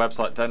message on the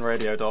website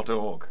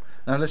tenradio.org.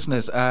 Now,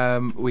 listeners,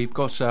 we've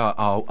got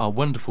our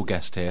wonderful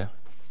guest here,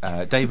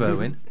 Dave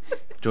Irwin,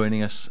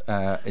 joining us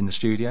in the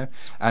studio.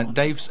 And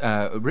Dave's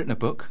written a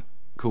book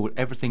called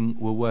Everything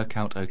Will Work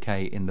Out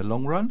Okay in the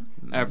Long Run.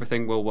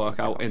 Everything will work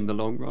out in the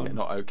long run. Yeah,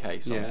 not okay,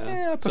 sorry.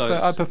 Yeah,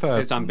 I prefer.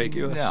 It's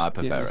ambiguous. Yeah, I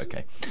prefer Yes.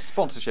 okay.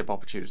 Sponsorship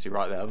opportunity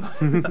right there.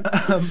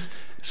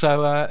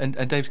 So, and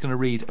Dave's going to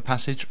read a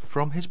passage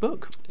from his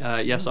book.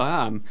 Yes,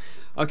 I am.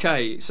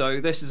 Okay,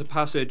 so this is a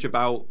passage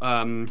about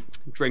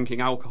drinking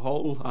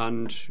alcohol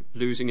and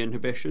losing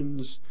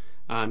inhibitions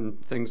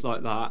and things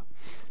like that.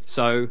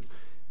 So,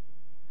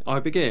 I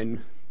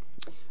begin.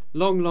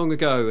 Long, long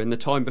ago, in the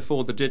time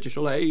before the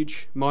digital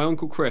age, my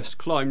Uncle Chris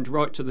climbed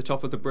right to the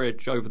top of the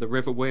bridge over the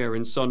River Wear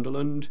in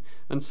Sunderland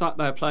and sat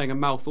there playing a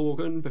mouth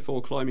organ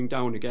before climbing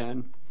down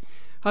again.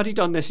 Had he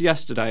done this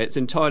yesterday, it's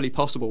entirely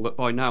possible that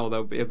by now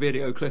there would be a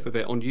video clip of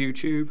it on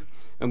YouTube,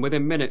 and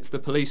within minutes the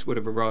police would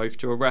have arrived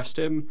to arrest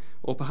him,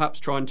 or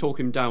perhaps try and talk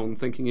him down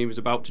thinking he was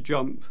about to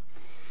jump.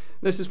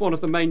 This is one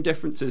of the main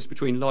differences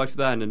between life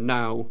then and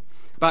now.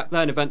 Back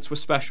then events were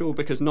special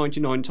because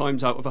 99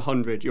 times out of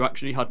 100 you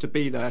actually had to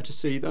be there to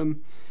see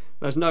them.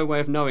 There's no way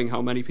of knowing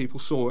how many people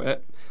saw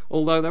it,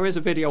 although there is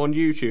a video on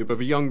YouTube of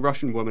a young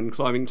Russian woman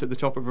climbing to the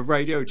top of a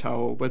radio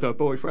tower with her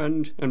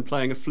boyfriend and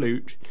playing a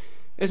flute.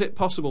 Is it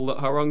possible that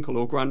her uncle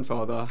or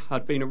grandfather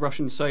had been a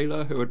Russian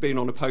sailor who had been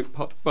on a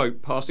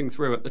boat passing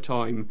through at the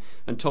time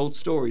and told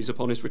stories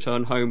upon his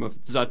return home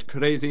of that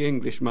crazy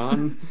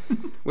Englishman,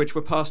 which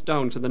were passed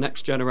down to the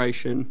next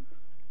generation?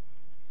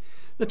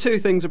 The two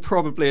things are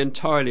probably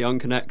entirely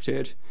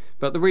unconnected,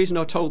 but the reason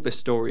I told this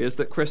story is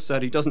that Chris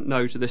said he doesn't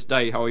know to this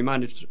day how he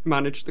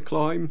managed the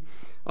climb.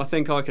 I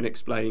think I can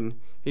explain.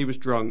 He was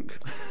drunk.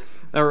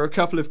 There are a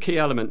couple of key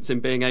elements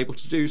in being able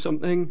to do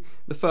something.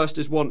 The first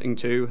is wanting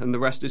to, and the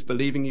rest is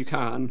believing you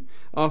can.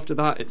 After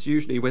that, it's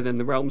usually within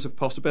the realms of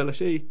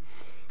possibility.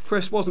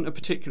 Chris wasn't a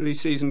particularly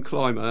seasoned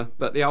climber,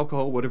 but the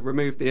alcohol would have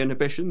removed the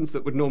inhibitions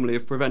that would normally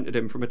have prevented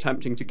him from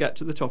attempting to get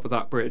to the top of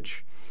that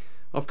bridge.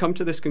 I've come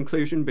to this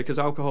conclusion because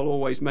alcohol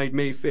always made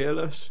me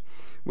fearless.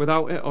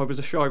 Without it, I was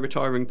a shy,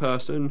 retiring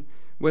person.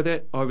 With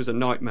it, I was a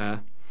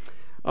nightmare.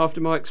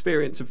 After my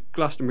experience of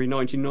Glastonbury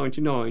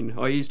 1999,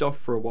 I eased off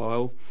for a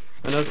while,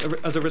 and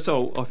as a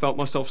result, I felt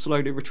myself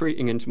slowly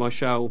retreating into my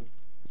shell.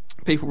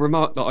 People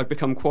remarked that I'd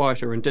become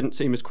quieter and didn't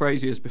seem as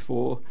crazy as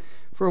before.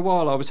 For a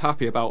while I was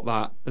happy about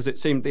that, as it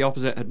seemed the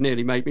opposite had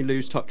nearly made me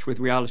lose touch with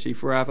reality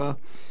forever.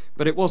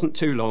 But it wasn't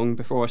too long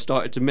before I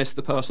started to miss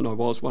the person I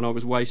was when I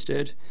was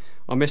wasted.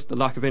 I missed the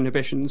lack of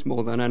inhibitions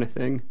more than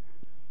anything.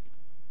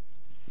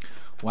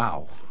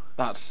 Wow.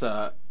 That's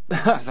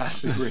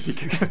actually really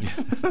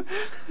good.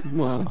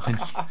 Well,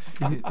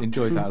 I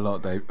enjoyed that a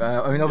lot, Dave.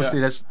 I mean, obviously,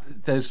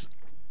 there's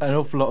an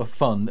awful lot of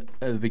fun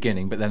at the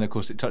beginning, but then, of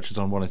course, it touches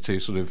on one or two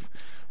sort of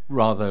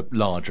rather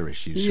larger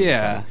issues. shall we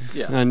yeah, say.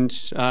 Yeah.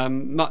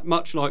 and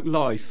much like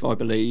life, I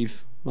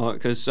believe,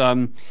 because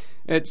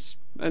it's.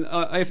 And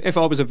if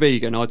I was a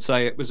vegan, I'd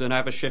say it was an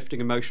ever-shifting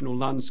emotional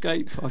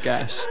landscape, I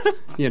guess.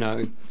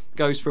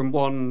 Goes from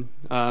one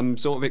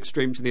sort of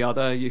extreme to the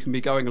other. You can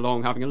be going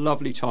along, having a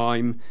lovely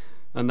time,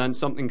 and then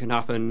something can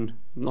happen,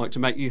 like to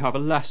make you have a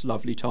less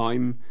lovely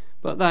time,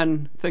 but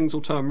then things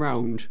will turn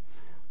round,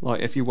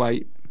 like if you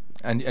wait.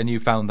 And you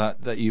found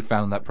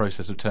that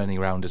process of turning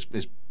around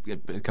has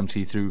come to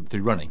you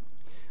through running.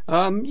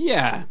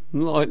 Yeah,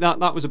 like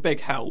that was a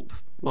big help.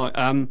 Like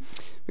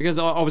because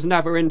I was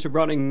never into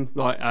running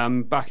like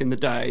back in the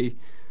day.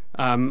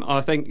 I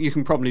think you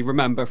can probably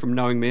remember from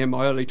knowing me in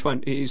my early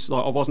 20s,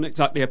 like I wasn't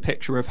exactly a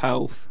picture of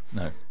health.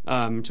 No.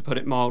 To put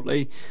it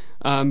mildly.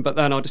 But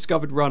then I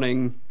discovered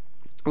running,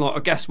 like I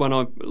guess when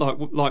I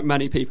like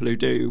many people who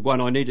do, when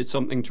I needed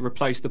something to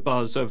replace the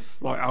buzz of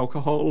like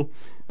alcohol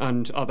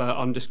and other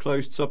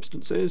undisclosed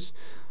substances.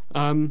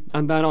 And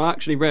then I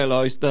actually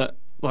realised that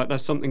like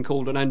there's something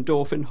called an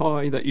endorphin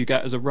high that you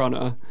get as a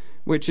runner,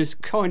 which is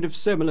kind of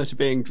similar to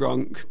being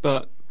drunk,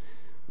 but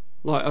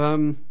like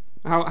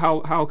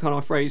how can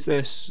I phrase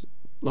this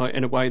like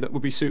in a way that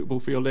would be suitable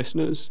for your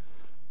listeners?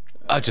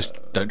 I just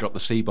don't drop the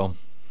C-bomb.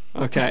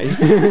 Okay.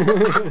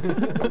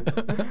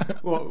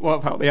 What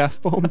about the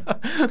F-bomb?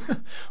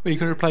 Well, you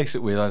can replace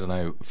it with, I don't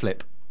know,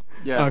 flip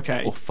Yeah.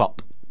 Okay. or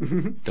fop.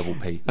 Double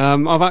P.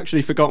 I've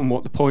actually forgotten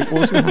what the point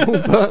was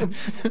now,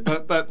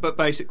 but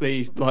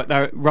basically, like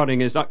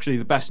running is actually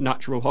the best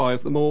natural high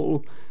of them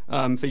all.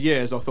 For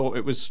years, I thought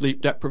it was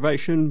sleep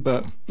deprivation,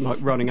 but like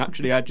running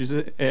actually edges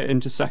it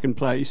into second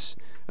place,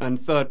 and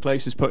third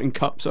place is putting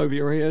cups over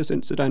your ears.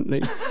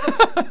 Incidentally,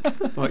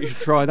 like you should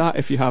try that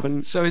if you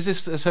haven't. So is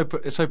this so?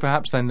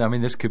 Perhaps then, I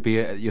mean, this could be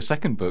your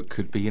second book.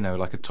 Could be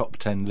like a top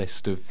 10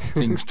 list of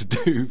things to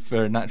do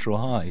for a natural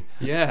high.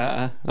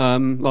 Yeah,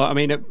 like I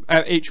mean,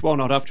 each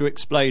one I'd have to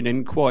explain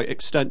in quite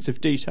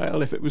extensive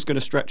detail if it was going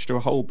to stretch to a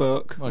whole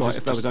book. Well, like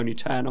if there was only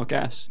 10, I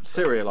guess.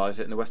 Serialise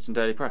it in the Western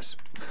Daily Press.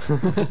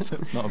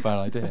 It's not a bad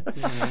idea.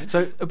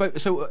 So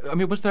I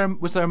mean, was there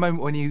a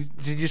moment when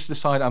did you just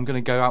decide I'm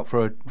going to go out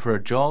for a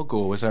jog,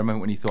 or was there a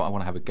moment when you thought I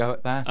want to have a go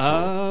at that?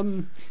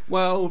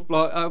 Well,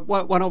 like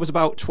when I was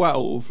about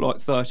 12, like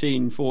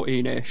 13,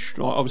 14-ish,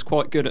 like I was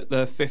quite good at the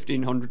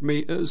 1500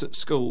 metres at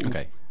school.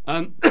 Okay.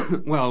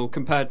 Well,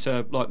 compared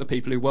to like the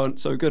people who weren't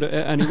so good at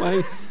it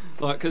anyway,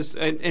 like because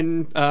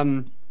in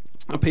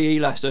a PE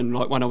lesson,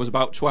 like when I was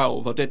about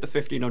 12, I did the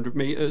 1500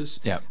 metres.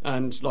 Yeah.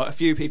 And like a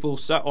few people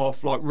set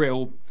off like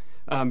real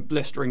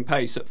blistering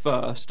pace at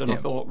first, and I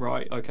thought,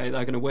 right, okay,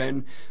 they're going to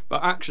win.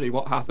 But actually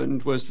what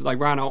happened was they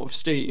ran out of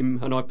steam,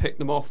 and I picked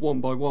them off one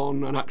by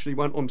one and actually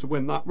went on to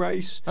win that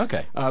race.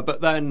 Okay.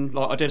 But then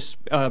like I did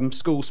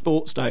school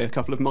sports day a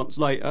couple of months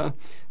later,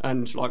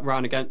 and like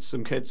ran against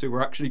some kids who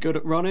were actually good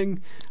at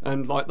running,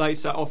 and like they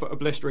set off at a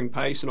blistering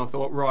pace, and I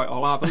thought, right,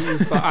 I'll have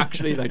them. But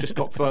actually they just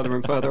got further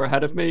and further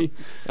ahead of me,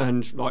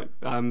 and like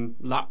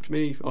lapped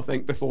me, I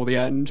think, before the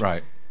end.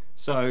 Right.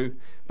 So,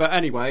 but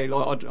anyway,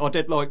 like I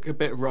did like a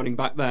bit of running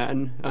back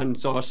then, and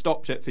so I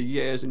stopped it for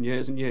years and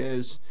years and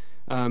years.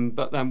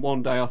 But then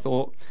one day I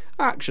thought,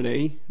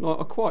 actually,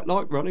 like I quite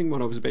liked running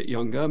when I was a bit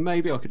younger.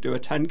 Maybe I could do a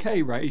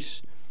 10k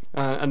race.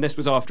 And this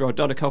was after I'd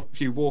done a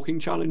few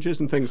walking challenges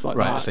and things like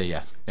that. Right. I see.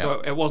 Yeah.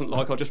 So it wasn't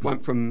like I just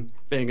went from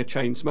being a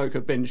chain smoker,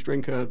 binge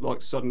drinker,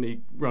 like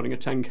suddenly running a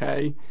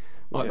 10k.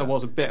 Like there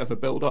was a bit of a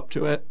build up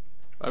to it.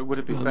 Would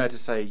it be fair to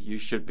say you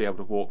should be able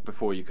to walk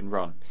before you can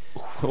run?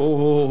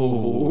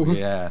 Oh,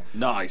 Yeah.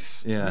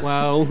 Nice. Yeah.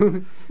 well,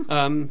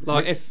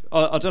 like if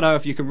I don't know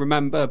if you can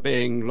remember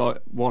being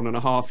like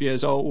 1.5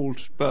 years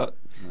old, but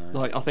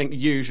like I think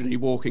usually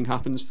walking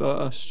happens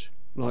first,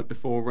 like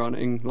before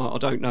running. Like I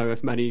don't know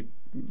if many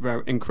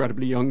very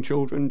incredibly young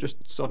children just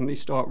suddenly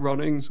start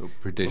running, Sort of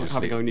prodigiously.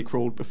 having only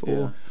crawled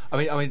before. I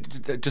mean,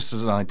 just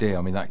as an idea,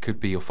 I mean, that could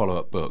be your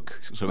follow-up book,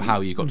 sort of how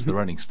you got to the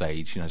running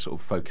stage, sort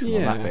of focusing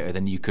on that Yeah. bit, and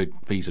then you could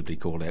feasibly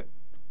call it,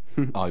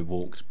 I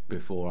walked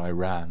before I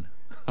ran.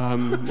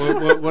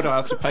 Would I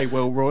have to pay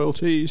Will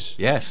royalties?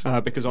 Yes.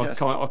 Because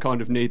I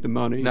kind of need the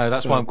money. No,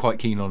 that's why I'm quite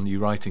keen on you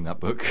writing that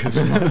book.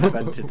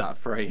 Invented that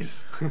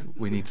phrase.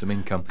 We need some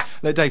income.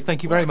 No, Dave,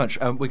 thank you very much.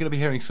 We're going to be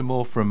hearing some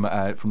more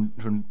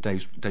from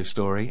Dave's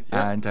story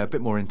and a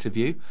bit more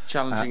interview.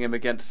 Challenging him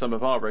against some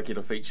of our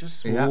regular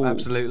features. Yeah,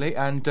 absolutely.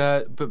 And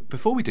but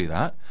before we do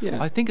that,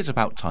 Yeah. I think it's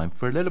about time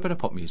for a little bit of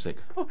pop music.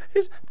 Oh,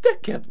 it's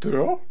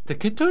Decatur.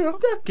 Decatur?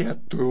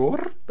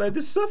 Decatur by the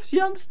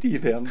Sufjan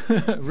Stevens.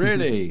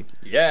 Really?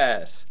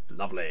 Yes.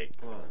 Lovely.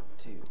 1,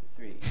 2,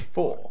 3,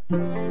 4.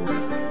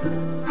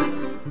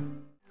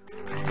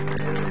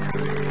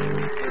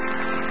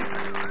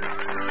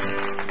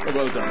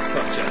 Well done,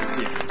 Sufjan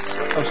Stevens.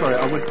 Oh, sorry.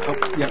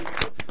 Yeah.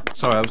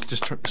 Sorry, I was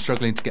just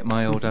struggling to get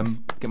my old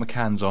get my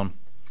cans on.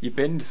 Your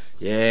bins?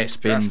 Yes,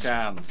 bins.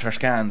 Trash cans. Trash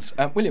cans.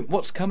 William,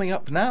 what's coming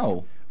up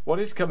now? What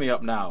is coming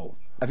up now?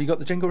 Have you got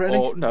the jingle ready?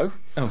 Oh, no.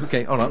 Oh,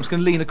 okay. All right. I'm just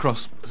going to lean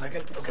across. It's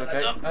okay.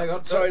 Hang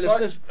on. Sorry,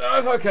 listeners. No,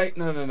 it's okay.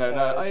 No.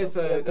 It's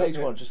page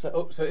one. Just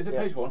Oh, so is it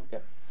page 1? Yeah.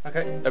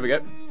 Okay, there we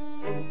go.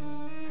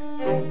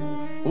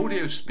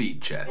 Audio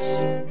speed chess.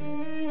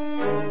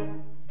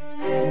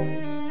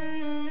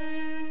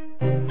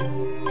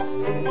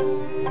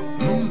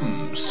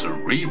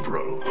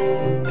 Cerebro.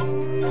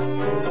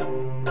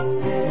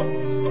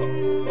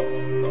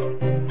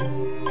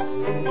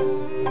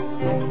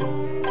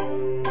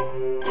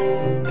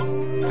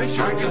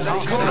 Bishop to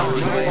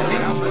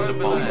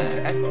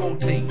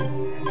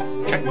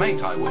F14.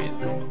 Checkmate, I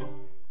win.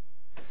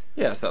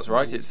 Yes, that's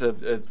right. It's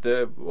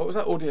the what was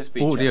that? Audio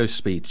speed Audio chess?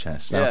 speed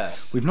chess. Now,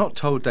 Yes. we've not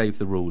told Dave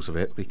the rules of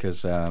it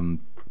because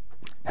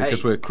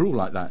we're cruel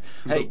like that.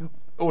 Hey,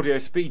 audio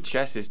speed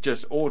chess is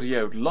just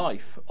audio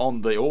life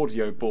on the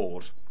audio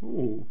board.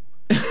 Ooh.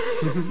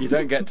 You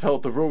don't get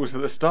told the rules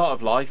at the start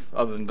of life,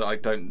 other than I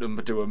don't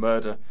do a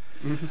murder.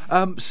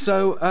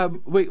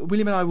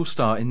 William and I will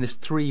start in this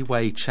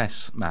three-way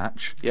chess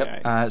match.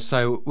 Yep. Okay.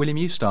 So, William,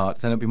 you start,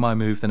 then it'll be my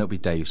move, then it'll be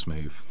Dave's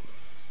move.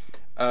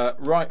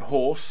 Right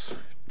horse,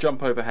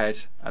 jump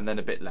overhead, and then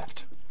a bit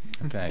left.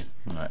 Okay,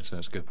 all right, so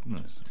that's good.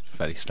 That's a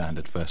fairly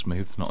standard first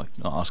move. It's not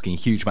asking a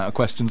huge amount of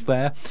questions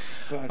there.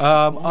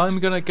 I'm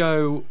going to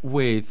go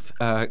with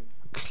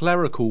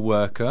clerical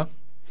worker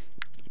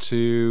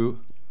to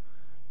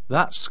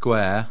that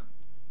square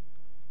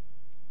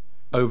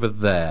over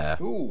there.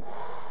 Ooh.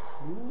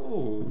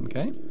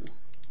 Okay.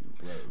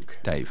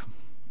 Dave.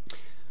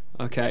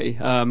 Okay,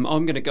 I'm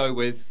going to go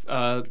with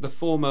the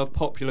former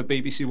popular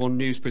BBC One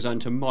news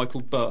presenter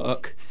Michael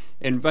Burke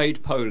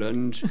invade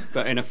Poland,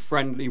 but in a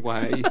friendly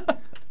way,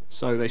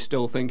 so they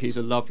still think he's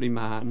a lovely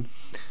man.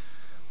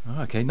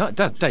 Okay,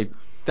 Dave.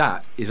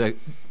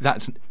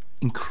 That's an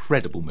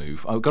incredible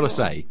move. I've got to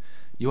say,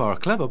 you are a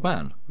clever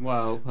man.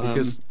 Well,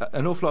 Because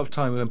an awful lot of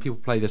time when people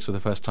play this for the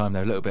first time,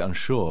 they're a little bit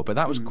unsure. But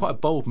that was quite a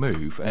bold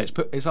move. And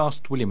it's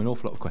asked William an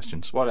awful lot of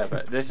questions.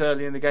 Whatever. This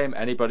early in the game,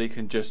 anybody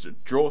can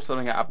just draw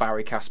something out of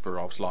Barry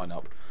Kasparov's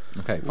lineup.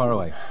 Okay, far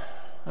away.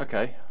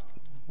 Okay.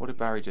 What did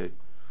Barry do?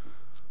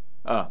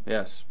 Ah,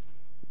 yes.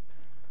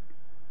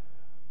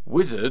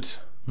 Wizard,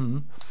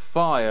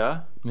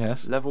 fire,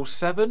 Yes. level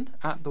 7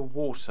 at the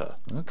water.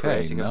 Okay,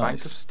 Creating a bank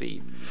nice. of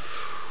steam.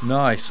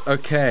 Nice.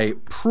 Okay,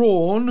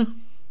 prawn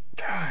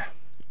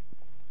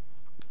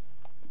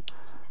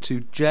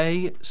to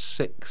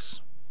J6.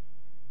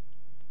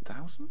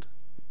 1,000?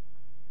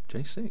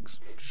 J6.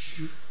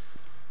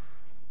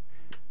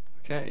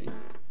 okay.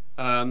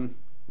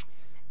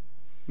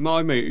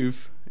 My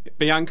move,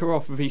 Bianca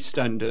off of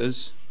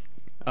EastEnders,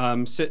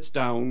 sits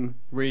down,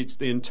 reads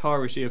the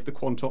entirety of the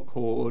Quantock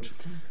Horde,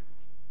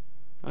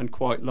 and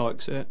quite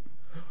likes it.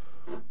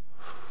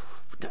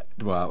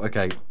 Well,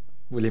 okay.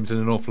 William's in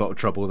an awful lot of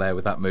trouble there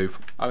with that move.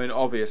 I mean,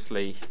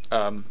 obviously,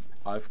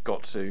 I've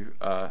got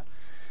to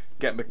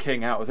get my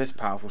king out of this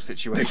powerful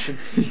situation.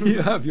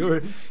 You have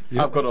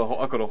I've got to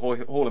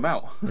haul him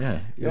out. Yeah,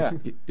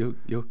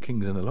 your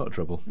king's in a lot of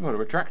trouble. I've got to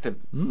retract him.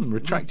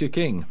 Retract your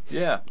king.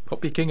 Yeah.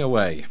 Pop your king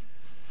away.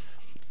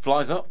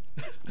 Flies up.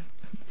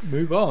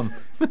 Move on.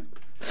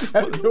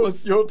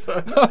 It's your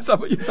turn. Is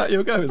that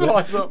your go? Is it?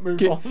 Flies up,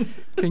 move on.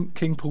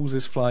 King pulls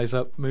his flies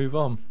up. Move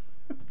on.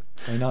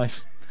 Very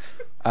nice.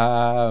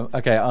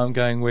 Okay, I'm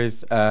going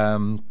with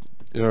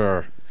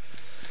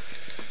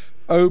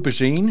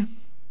aubergine.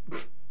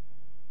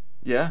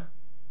 Yeah.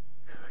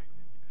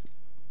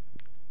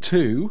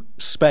 2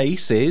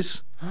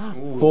 spaces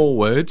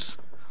forwards.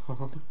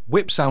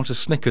 Whips out a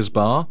Snickers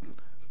bar.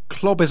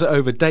 Clobbers it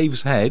over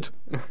Dave's head,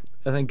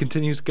 and then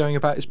continues going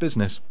about his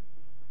business.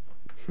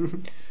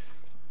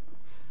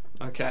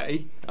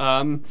 Okay.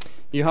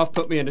 You have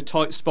put me in a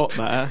tight spot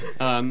there,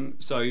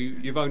 so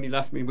you've only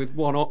left me with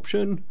one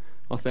option,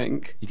 I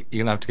think.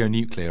 You're gonna have to go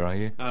nuclear, are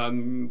you?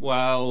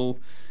 Well,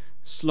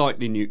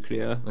 slightly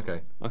nuclear.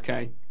 Okay.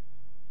 Okay.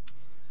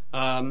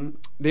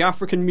 The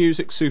African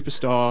music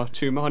superstar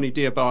Toumani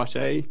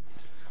Diabate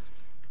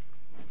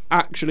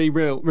actually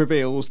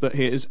reveals that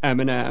he is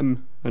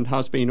Eminem and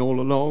has been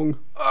all along.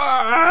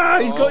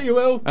 He's got you,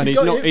 Will. And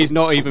he's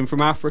not even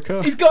from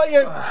Africa. He's got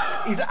you.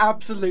 He's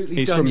absolutely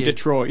He's done from you.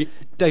 Detroit.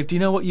 Dave, do you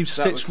know what you've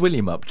stitched was-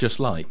 William up just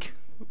like?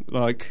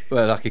 Like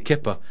Well, like a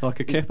kipper. a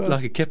kipper.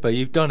 Like a kipper.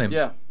 You've done him.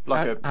 Yeah,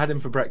 Had him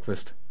for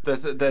breakfast.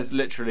 there's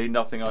literally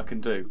nothing I can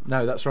do.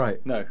 No, that's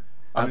right. No.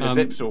 I mean, the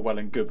zip's all well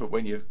and good, but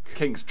when your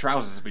king's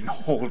trousers have been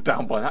hauled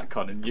down by that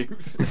kind of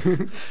news,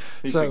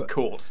 he's So- been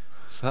caught.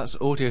 So that's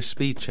audio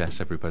speed chess,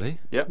 everybody.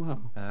 Yep. Wow.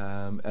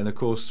 And of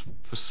course,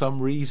 for some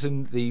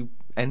reason, the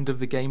end of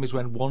the game is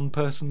when one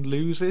person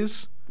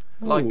loses.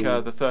 Like Ooh.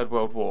 the Third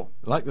World War.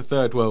 Like the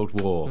Third World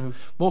War.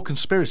 More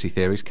conspiracy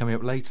theories coming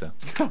up later.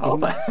 Oh,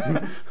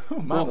 man.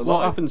 What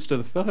alive. happens to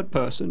the third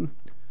person?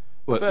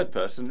 The third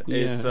person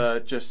is Yeah.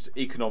 just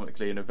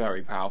economically in a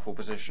very powerful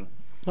position.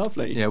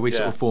 Lovely. Yeah, we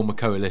sort Yeah. of form a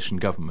coalition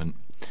government.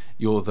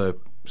 You're the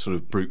sort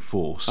of brute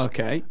force.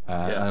 Okay.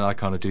 And I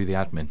kind of do the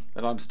admin.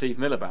 And I'm Steve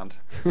Miliband.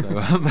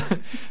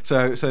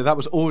 So that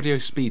was audio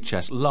speed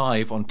chess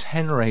live on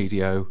 10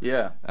 Radio.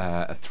 Yeah.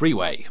 A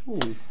three-way.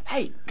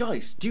 Hey,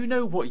 guys, do you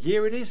know what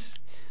year it is?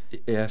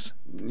 Yes.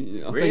 I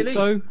Really? think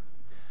so.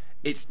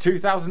 It's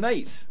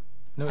 2008.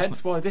 No, it's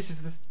Hence why this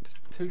is the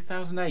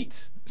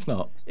 2008. It's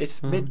not.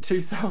 It's mid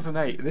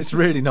 2008. It's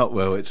really not,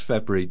 Will. It's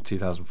February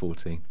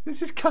 2014.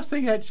 This is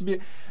cutting edge.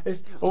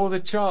 It's all the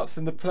charts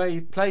and the play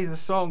the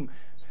song.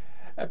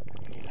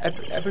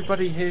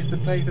 Everybody hears the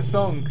play the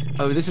song.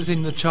 Oh, this is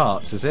in the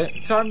charts, is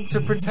it? Time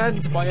to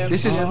pretend by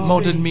This is MTV.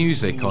 modern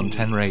music on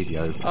 10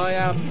 Radio. I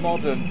am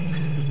modern.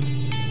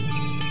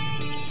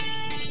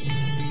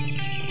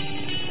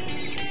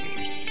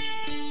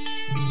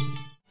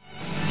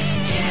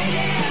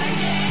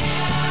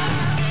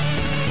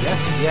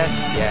 Yes.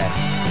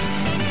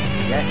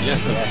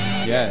 Yes, sir.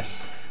 Yes.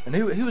 Yes. And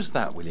who was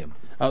that, William?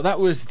 Oh, that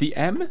was the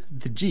M,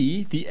 the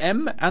G, the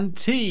M, and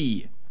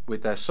T.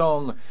 With their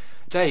song.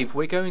 Dave,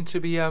 we're going to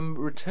be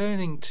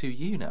returning to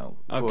you now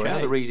for Okay.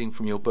 another reading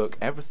from your book.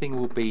 Everything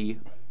will be.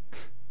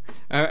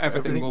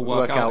 Everything will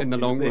work out in the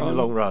long run. In the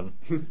long run.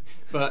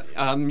 But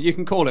you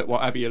can call it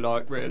whatever you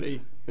like,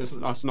 really. 'Cause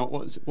that's not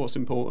what's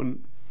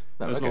important.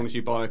 No, as okay. long as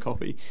you buy a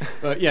copy.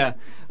 But yeah,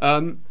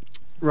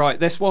 right.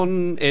 This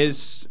one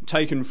is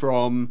taken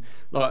from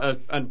like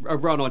a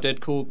run I did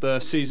called the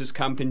Caesar's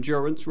Camp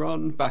Endurance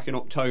Run back in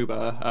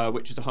October,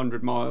 which is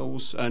 100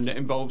 miles, and it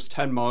involves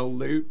 10-mile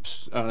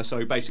loops.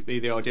 So basically,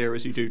 the idea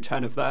is you do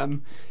 10 of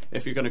them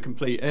if you're going to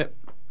complete it.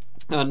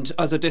 And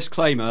as a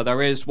disclaimer,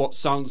 there is what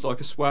sounds like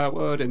a swear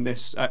word in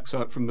this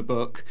excerpt from the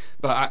book,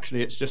 but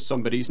actually it's just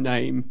somebody's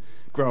name.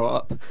 Grow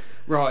up.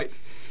 Right.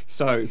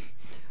 So,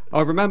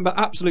 I remember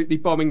absolutely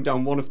bombing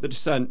down one of the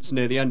descents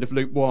near the end of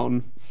Loop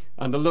 1,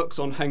 and the looks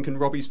on Henk and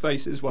Robbie's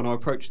faces when I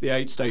approached the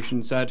aid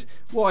station said,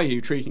 "Why are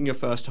you treating your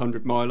first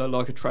 100-miler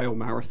like a trail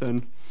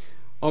marathon?"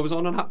 I was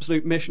on an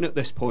absolute mission at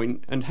this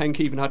point, and Henk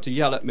even had to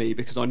yell at me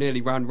because I nearly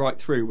ran right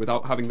through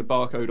without having the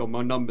barcode on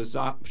my numbers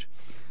zapped.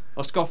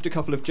 I scoffed a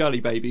couple of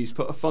jelly babies,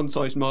 put a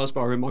fun-sized Mars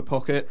bar in my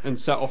pocket, and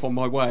set off on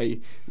my way,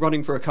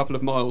 running for a couple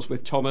of miles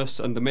with Thomas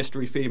and the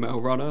mystery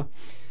female runner.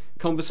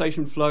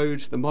 Conversation flowed,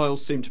 the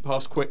miles seemed to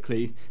pass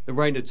quickly, the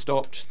rain had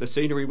stopped, the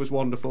scenery was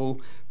wonderful,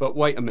 but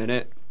wait a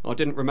minute, I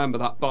didn't remember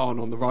that barn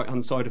on the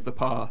right-hand side of the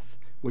path.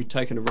 We'd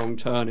taken a wrong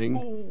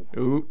turning.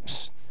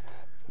 Oops.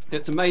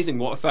 It's amazing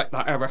what effect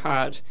that ever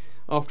had.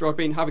 After I'd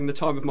been having the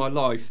time of my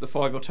life, the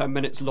 5 or 10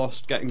 minutes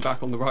lost getting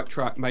back on the right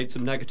track made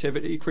some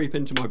negativity creep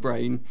into my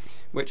brain,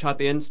 which had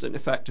the instant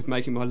effect of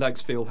making my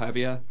legs feel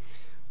heavier.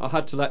 I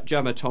had to let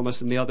Gemma,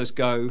 Thomas and the others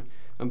go,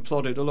 and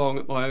plodded along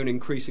at my own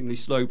increasingly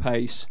slow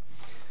pace.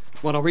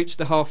 When I reached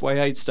the halfway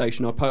aid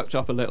station, I perked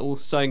up a little,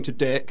 saying to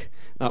Dick,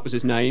 that was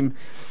his name,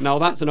 "Now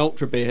that's an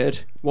ultra beard,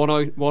 one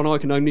I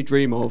can only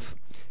dream of."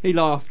 He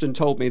laughed and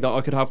told me that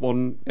I could have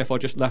one if I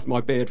just left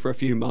my beard for a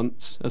few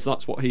months, as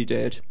that's what he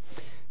did.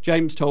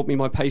 James told me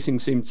my pacing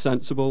seemed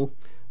sensible.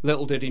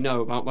 Little did he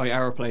know about my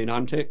aeroplane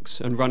antics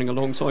and running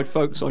alongside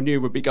folks I knew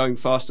would be going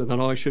faster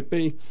than I should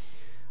be.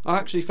 I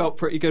actually felt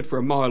pretty good for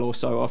a mile or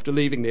so after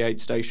leaving the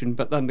aid station,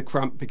 but then the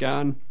cramp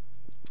began.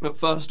 At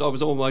first I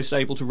was almost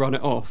able to run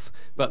it off,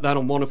 but then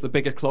on one of the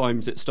bigger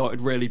climbs it started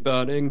really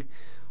burning.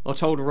 I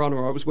told a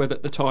runner I was with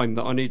at the time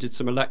that I needed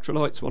some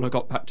electrolytes when I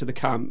got back to the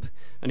camp,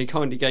 and he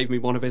kindly gave me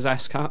one of his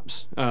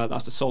S-caps,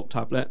 that's a salt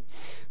tablet.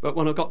 But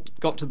when I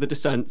got to the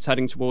descents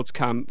heading towards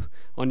camp,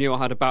 I knew I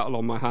had a battle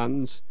on my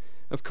hands.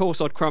 Of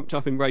course I'd cramped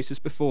up in races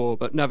before,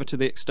 but never to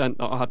the extent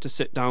that I had to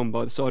sit down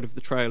by the side of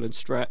the trail and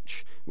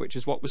stretch, which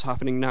is what was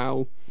happening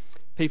now.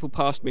 People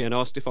passed me and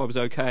asked if I was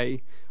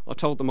okay. I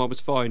told them I was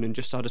fine and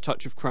just had a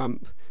touch of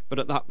cramp, but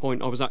at that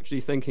point I was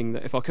actually thinking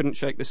that if I couldn't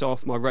shake this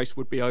off, my race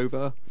would be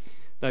over.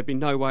 There'd be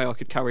no way I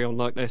could carry on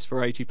like this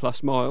for 80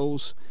 plus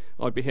miles.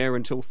 I'd be here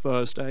until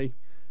Thursday.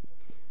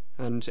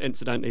 And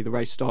incidentally, the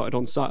race started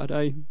on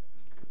Saturday.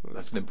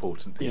 That's an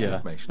important piece of Yeah,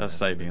 information. that's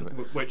there.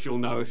 salient. Which you'll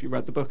know if you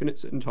read the book in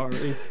its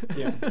entirety.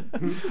 Yeah.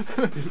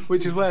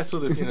 Which is where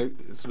sort of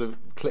sort of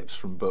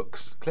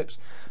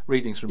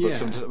readings from books, Yeah.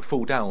 sometimes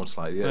fall down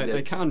slightly.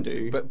 They can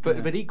do.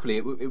 But equally,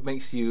 it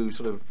makes you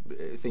sort of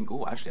think,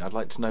 oh, actually, I'd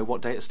like to know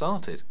what day it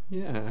started,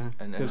 yeah.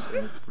 and 'Cause,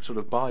 sort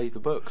of buy the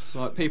book.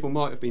 like, people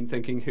might have been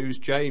thinking, who's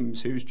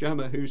James, who's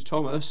Gemma, who's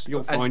Thomas?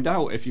 You'll find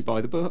out if you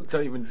buy the book.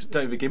 Don't even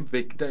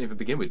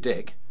begin with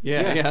Dick.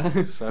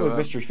 Yeah. So Well,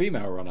 mystery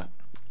female runner.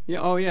 Yeah,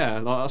 oh yeah.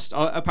 Like,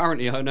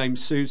 apparently her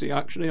name's Susie.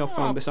 Actually, I've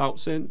found this out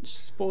since.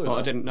 Spoiler. Like,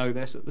 I didn't know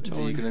this at the are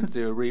you time. going to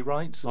do a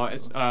rewrite? Like,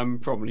 it's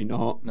probably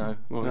not. No,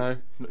 Well, No.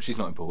 she's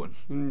not important.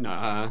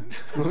 Nah,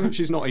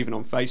 she's not even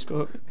on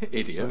Facebook.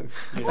 Idiot.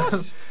 So,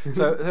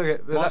 So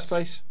okay, that's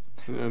MySpace.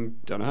 don't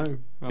know.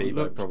 Haven't Bebo,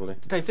 looked. probably.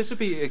 Dave. This would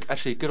be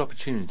actually a good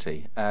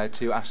opportunity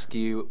to ask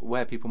you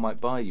where people might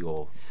buy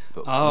your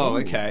book. Oh,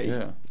 okay.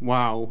 yeah.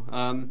 Wow.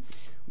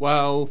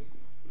 Well,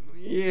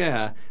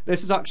 yeah.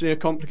 This is actually a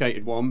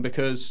complicated one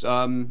because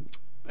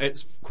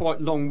it's quite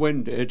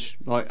long-winded.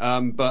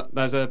 But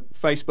there's a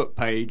Facebook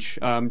page,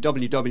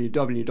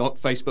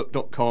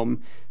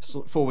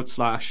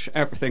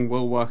 www.facebook.com/everything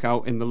will work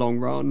out in the long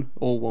run,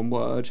 all one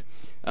word.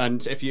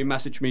 And if you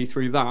message me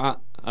through that,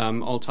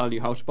 I'll tell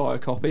you how to buy a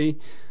copy.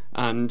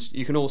 And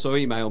you can also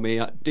email me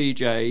at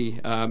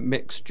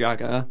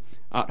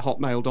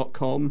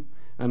djmixjagger@hotmail.com.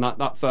 And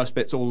that first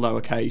bit's all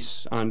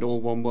lowercase and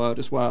all one word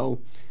as well.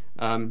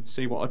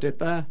 See what I did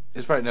there?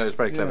 It's very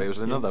clever. Yeah. It was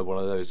another one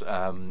of those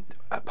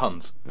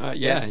puns.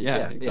 Yeah,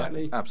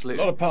 exactly.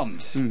 Absolutely. A lot of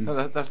puns.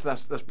 No, that's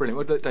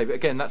brilliant. Well, Dave,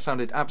 again, that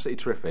sounded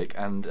absolutely terrific,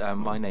 and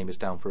my name is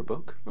down for a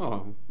book.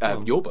 Oh,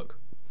 well, Your book.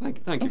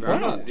 thank you very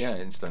wow. much. Yeah,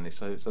 instantly.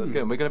 So that's good.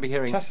 And we're going to be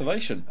hearing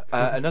Tessellation.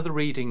 another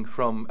reading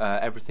from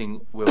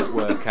Everything Will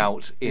Work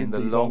Out in the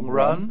Long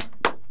Run.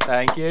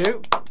 Thank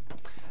you.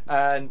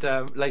 And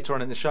later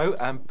on in the show,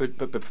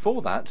 but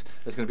before that,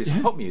 there's going to be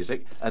some pop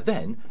music, and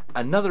then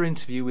another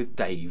interview with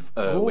Dave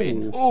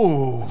Irwin, which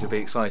will be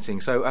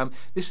exciting. So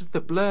this is the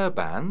Blur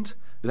Band.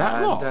 That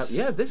and, lot?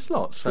 yeah, this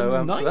lot. So,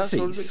 From the so that's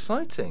sort of 90s.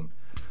 exciting.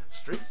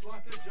 Streets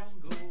like a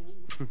jungle.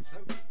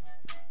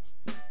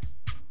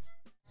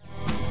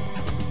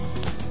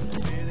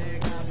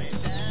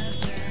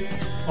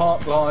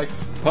 Park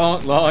Life.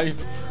 Park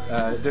Life.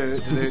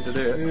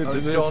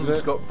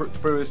 John's got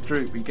Brewer's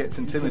droop. He gets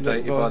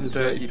intimidated by the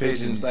dirty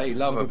pigeons. They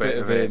love a bit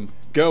of him.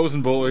 Girls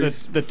and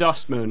boys. The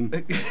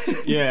dustman.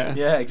 Yeah.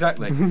 Yeah,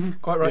 exactly.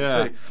 Quite right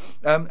Yeah. too.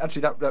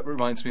 Actually, that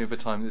reminds me of a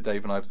time that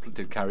Dave and I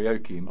did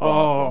karaoke in Bath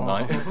Oh, one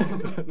night.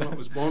 that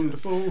was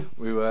wonderful.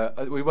 we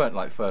weren't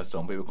like first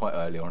on, but we were quite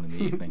early on in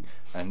the evening,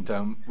 and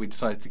we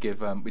decided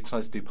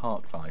to do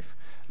Park Life.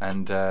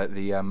 And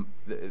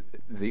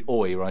the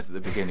oi right at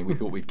the beginning, we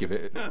thought we'd give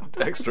it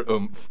extra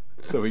oomph,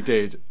 so we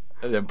did.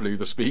 And then blew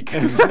the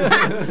speakers.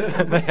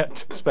 And they had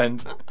to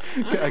spend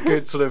a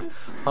good sort of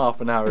half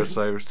an hour or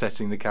so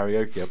setting the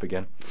karaoke up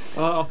again.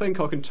 I think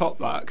I can top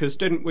that because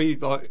didn't we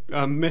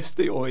miss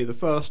the oi the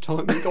first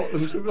time we got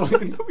them to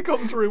we got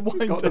them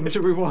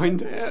to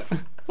rewind it.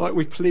 Like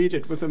we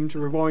pleaded with them to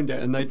rewind it,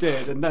 and they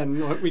did. And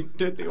then we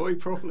did the oi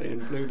properly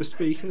and blew the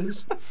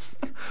speakers.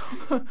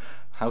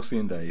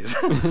 Halcyon days.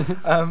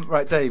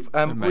 Right, Dave.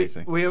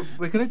 Amazing. We're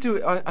going to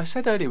do. I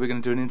said earlier we're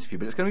going to do an interview,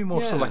 but it's going to be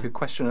more sort of Yeah. like a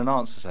question and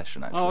answer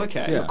session. Actually, Oh,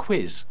 okay. A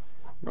quiz.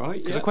 Right?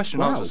 Because Yeah. a question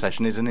and answer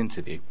session is an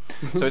interview,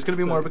 so it's going to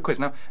be more of a quiz.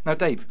 Now,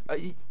 Dave,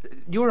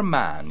 you're a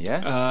man,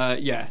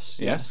 yes?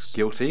 Yes.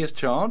 Guilty as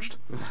charged.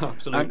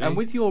 Absolutely. And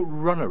with your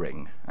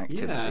runnering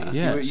activities,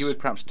 Yeah. Yes. you would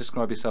perhaps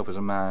describe yourself as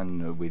a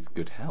man with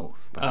good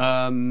health,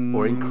 perhaps,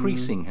 or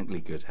increasingly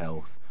good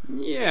health.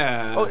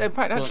 Yeah. Oh, in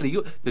fact, Well, actually,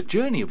 the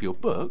journey of your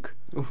book,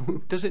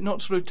 does it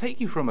not sort of take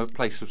you from a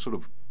place of sort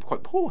of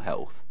quite poor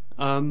health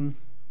to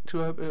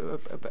a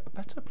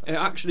better place? It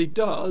actually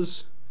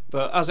does,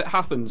 but as it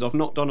happens, I've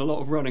not done a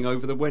lot of running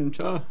over the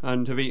winter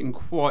and have eaten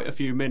quite a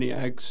few mini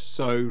eggs,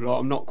 so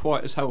I'm not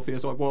quite as healthy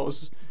as I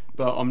was,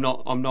 but I'm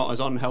not as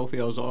unhealthy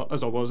as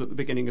I was at the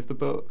beginning of the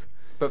book.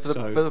 But for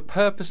the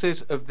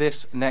purposes of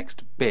this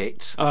next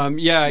bit,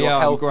 Yeah, your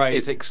I'm health great.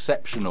 is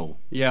exceptional.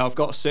 Yeah, I've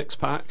got a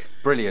 6-pack.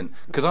 Brilliant.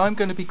 Because I'm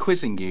going to be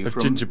quizzing you Of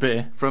from ginger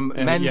beer. from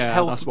Men's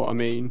Health that's what I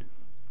mean.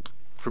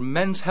 from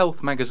Men's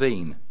Health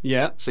magazine.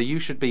 Yeah. So you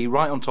should be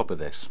right on top of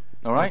this.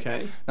 All right.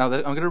 Okay. Now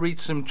I'm going to read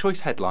some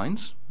choice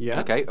headlines. Yeah.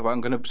 Okay. I'm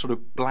going to sort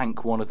of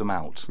blank one of them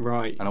out.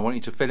 Right. And I want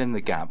you to fill in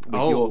the gap with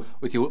Oh.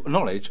 your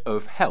knowledge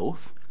of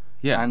health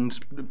Yeah.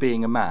 and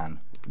being a man.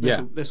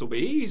 Yeah. This'll be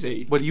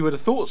easy. Well, you would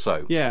have thought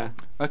so. Yeah.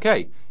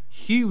 Okay.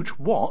 Huge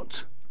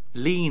what?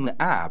 Lean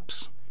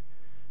abs.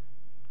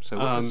 So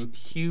what does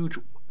huge?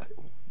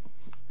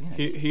 Yeah.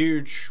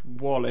 Huge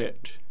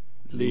wallet.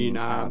 Lean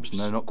abs.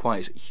 No, not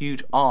quite. It's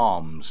huge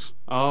arms.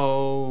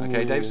 Oh.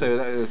 Okay, Dave. So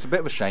it's a bit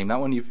of a shame that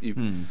one.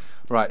 You've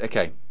right.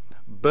 Okay.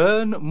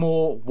 Burn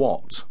more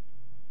what?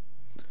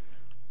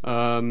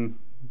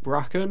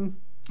 Bracken.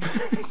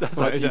 That's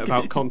Right, is it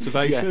about Yeah,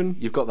 conservation?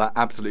 you've got that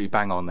absolutely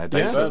bang on there,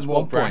 Dave. Yeah. So that's Burn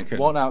more 1 point. bracken.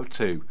 1 out of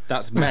 2.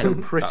 That's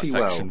men. Pretty that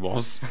well. section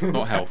was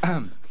not health.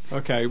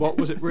 Okay, what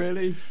was it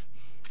really?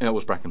 Yeah, it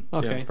was Bracken.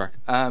 Okay. Yeah, it's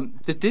Bracken.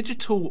 The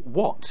digital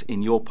what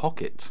in your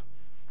pocket?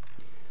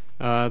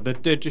 The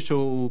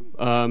digital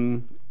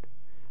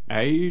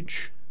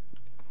age.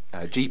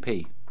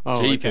 GP. Oh,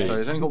 GP. okay. So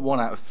it's only got 1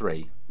 out of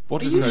 3.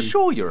 What Are does you it-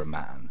 sure you're a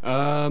man?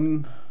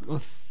 I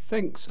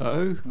think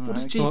so. What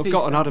does Well, I've GP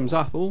got an stand Adam's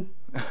apple.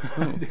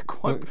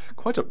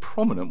 quite a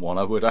prominent one,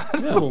 I would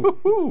add.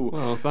 Oh,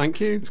 well, thank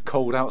you. It's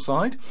cold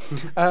outside.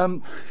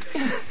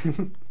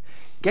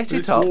 Get It's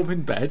it up. warm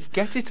in bed.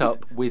 Get it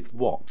up with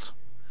what?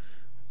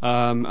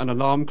 An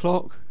alarm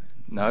clock.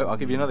 No, I'll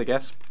give you another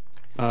guess.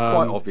 It's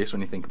quite Um, obvious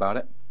when you think about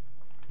it.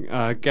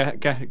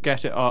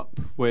 Get it up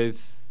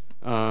with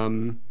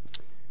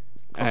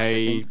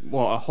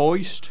a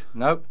hoist,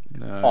 No.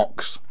 No.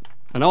 Ox.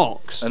 an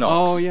ox. An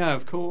ox. Oh yeah,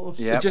 of course.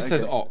 Yeah. It just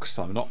says okay. ox,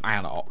 Simon, not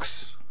an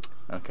ox.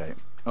 Okay.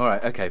 All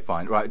right. Okay.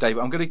 Fine. Right, Dave.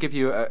 I'm going to give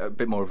you a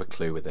bit more of a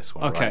clue with this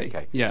one. Okay. Right?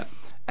 Okay. Yeah.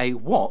 A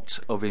what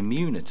of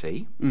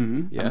immunity.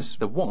 Yes.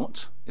 The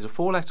what is a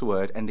 4-letter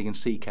word ending in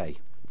CK.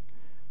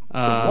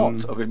 The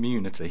what of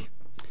immunity.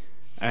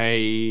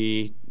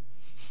 A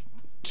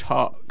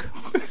tuck.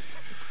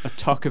 A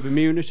tuck of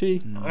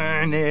immunity.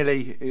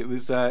 Nearly. It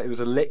was a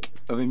lick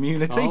of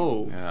immunity.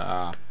 Oh.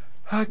 Ah.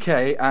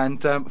 Okay,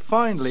 and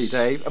finally,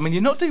 Dave. I mean,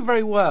 you're not doing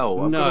very well.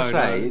 I've got No, to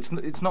say,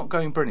 no. it's not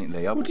going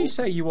brilliantly. Would you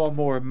say you are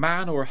more a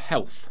man or a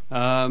health?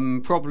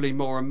 Probably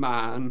more a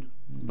man.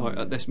 Like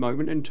at this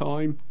moment in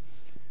time.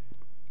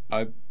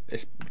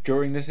 It's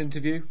during this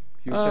interview,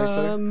 you would say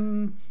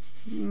so?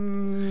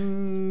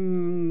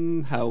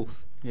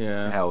 Health.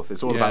 Yeah. Health.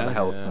 It's all about Yeah. the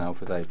health Yeah. now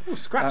for Dave.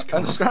 scratch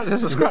and cards.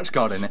 there's a scratch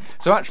card in it.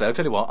 So actually, I'll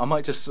tell you what. I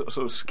might just sort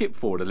of skip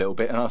forward a little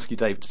bit and ask you,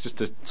 Dave,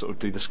 to sort of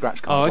do the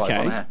scratch card Oh, live okay.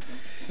 on air.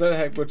 No,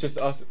 hey, we'll just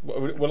ask.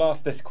 We'll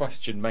ask this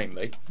question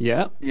mainly.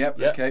 Yeah. Yep.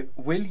 Yep. Okay.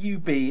 Will you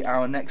be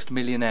our next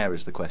millionaire?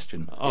 Is the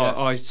question. Yes.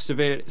 I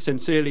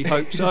sincerely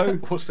hope so.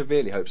 Or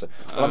severely hope so.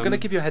 Well, I'm going to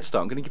give you a head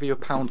start. I'm going to give you a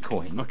 £1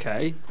 coin.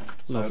 Okay.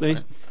 Lovely.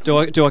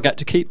 Okay. Do I get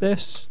to keep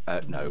this?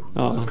 No.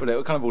 Oh. But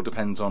it kind of all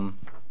depends on.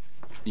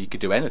 You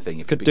could do anything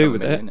if Could you do become a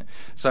with it. millionaire.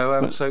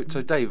 So,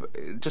 so Dave,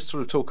 just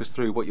sort of talk us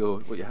through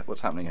what's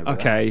happening over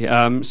there.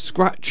 Okay.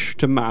 Scratch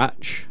to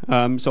match.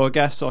 So I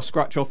guess I'll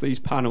scratch off these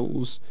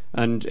panels,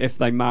 and if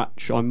they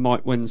match, I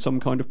might win some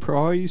kind of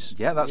prize.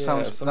 Yeah, that Yeah,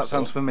 sounds some that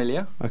sounds sort.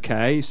 familiar.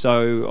 Okay.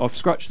 So I've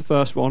scratched the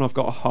first one. I've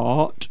got a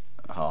heart.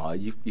 Ah,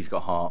 he's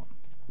got heart.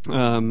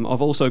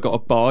 I've also got a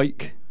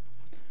bike,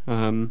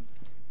 and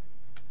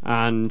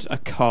a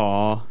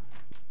car.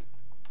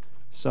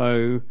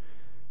 So,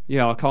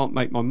 yeah, I can't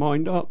make my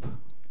mind up,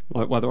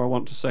 like whether I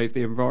want to save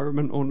the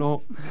environment or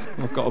not.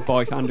 I've got a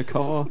bike and a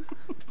car,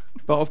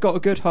 but I've got a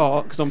good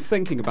heart because I'm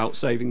thinking about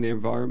saving the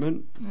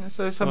environment. Yeah,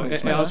 so something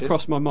It has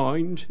crossed my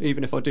mind,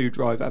 even if I do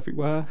drive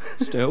everywhere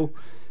still.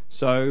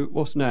 So,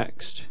 what's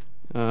next?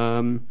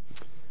 A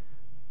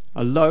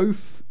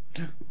loaf,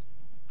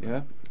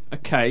 Yeah. a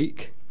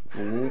cake,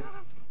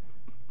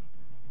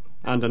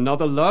 and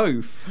another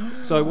loaf.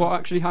 So what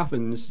actually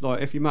happens?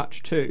 Like if you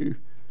match two,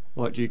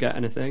 like do you get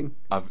anything?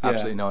 I've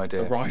absolutely no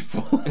idea. A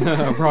rifle.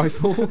 A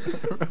rifle.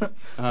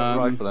 A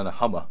rifle and a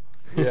Hummer.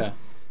 yeah.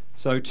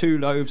 So 2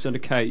 loaves and a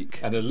cake.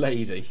 And a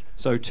lady.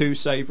 So 2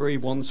 savoury,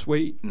 1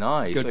 sweet.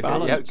 Nice. Good okay.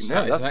 balance.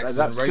 Yeah, That is an that's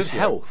excellent good ratio.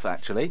 health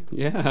actually.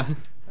 Yeah.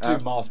 2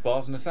 Mars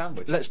bars and a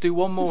sandwich. Let's do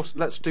one more.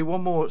 Let's do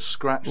one more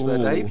scratch there,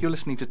 Ooh. Dave. You're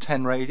listening to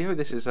 10 Radio.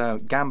 This is a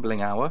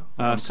gambling hour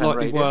on 10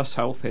 Slightly Radio. worse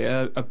health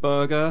here. A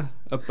burger.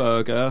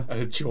 And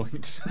a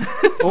joint.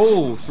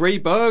 Oh, 3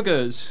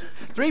 burgers.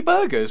 3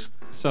 burgers.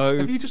 So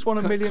Have you just won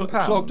 £1 million?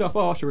 Clogged up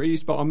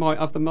arteries, but I might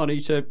have the money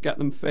to get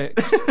them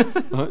fixed.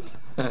 Right.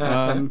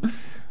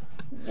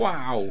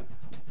 Wow.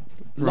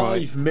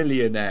 Right. Live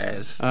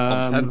millionaires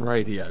on 10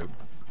 Radio.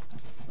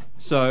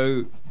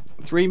 So,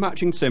 3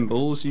 matching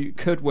symbols. You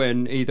could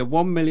win either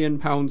 £1 million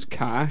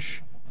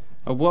cash,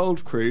 a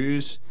world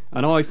cruise,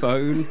 an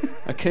iPhone,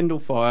 a Kindle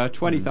Fire,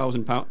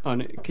 £20,000,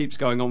 and it keeps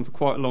going on for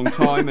quite a long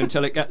time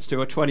until it gets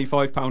to a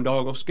 £25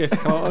 Argos gift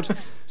card.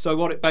 So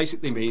what it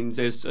basically means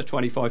is a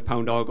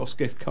 £25 Argos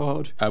gift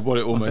card. What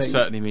it almost think-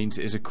 certainly means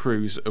is a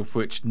cruise of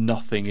which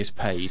nothing is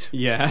paid.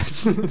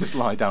 Yes. Just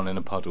lie down in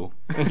a puddle.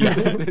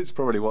 It's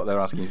probably what they're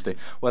asking you to do.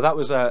 Well, that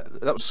was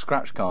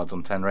scratch cards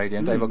on 10 Radio.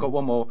 And Dave, I've got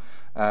one more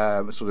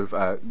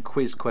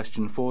quiz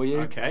question for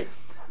you. Okay.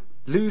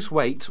 Lose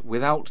weight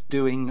without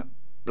doing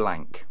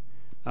blank.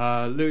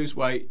 Lose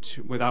weight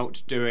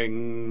without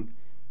doing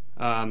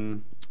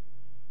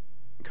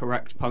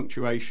correct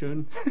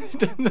punctuation.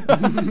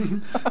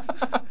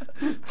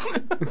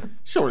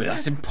 Surely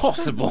that's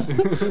impossible.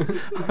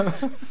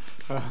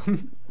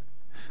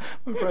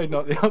 I'm afraid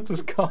not. The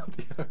answer's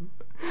cardio.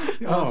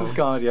 The answer's Oh.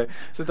 cardio.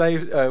 So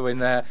Dave Irwin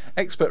there,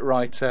 expert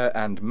writer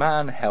and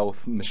man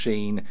health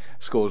machine,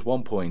 scores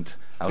 1 point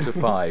out of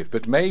 5,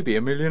 but maybe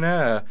a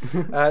millionaire.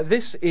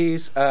 This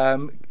is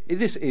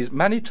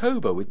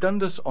Manitoba with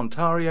Dundas,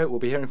 Ontario. We'll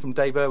be hearing from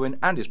Dave Irwin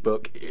and his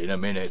book in a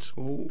minute.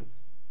 Ooh.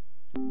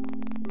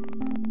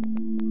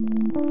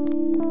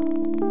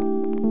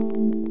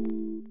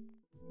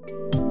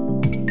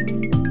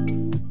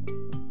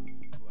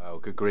 Wow,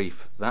 good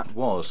grief. That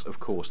was, of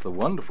course, the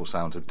wonderful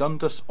sound of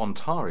Dundas,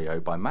 Ontario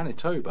by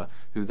Manitoba,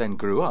 who then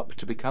grew up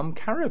to become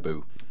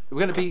Caribou. We're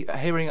going to be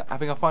having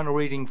our final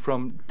reading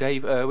from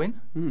Dave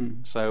Irwin,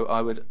 so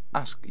I would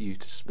ask you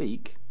to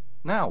speak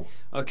now.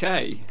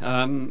 Okay,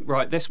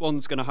 right, this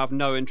one's going to have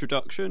no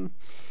introduction.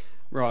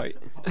 Right.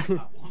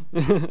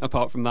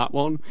 Apart from that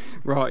one.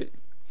 Right.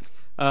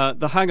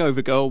 The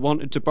hangover girl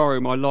wanted to borrow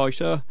my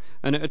lighter,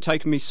 and it had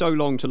taken me so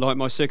long to light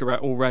my cigarette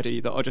already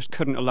that I just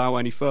couldn't allow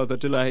any further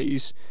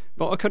delays.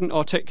 But I couldn't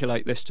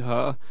articulate this to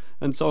her,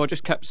 and so I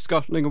just kept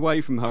scuttling away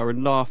from her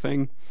and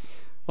laughing.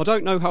 I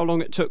don't know how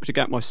long it took to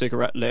get my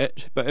cigarette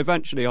lit, but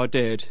eventually I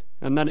did,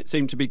 and then it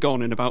seemed to be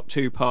gone in about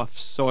 2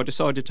 puffs, so I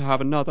decided to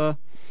have another.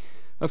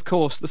 Of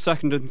course, the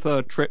second and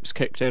third trips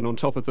kicked in on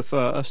top of the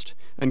first,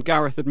 and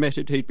Gareth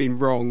admitted he'd been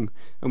wrong,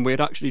 and we had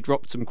actually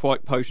dropped some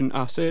quite potent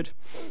acid.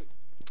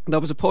 There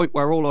was a point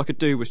where all I could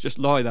do was just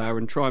lie there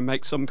and try and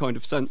make some kind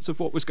of sense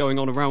of what was going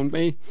on around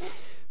me.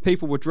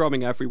 People were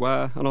drumming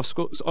everywhere, and I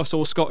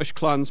saw Scottish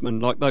clansmen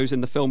like those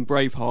in the film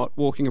Braveheart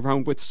walking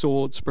around with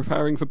swords,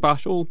 preparing for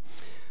battle.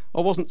 I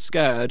wasn't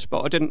scared,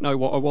 but I didn't know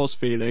what I was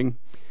feeling.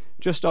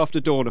 Just after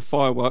dawn, a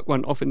firework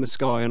went off in the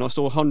sky, and I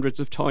saw hundreds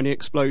of tiny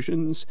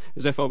explosions,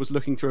 as if I was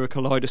looking through a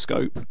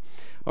kaleidoscope.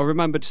 I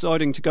remember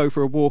deciding to go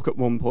for a walk at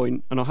one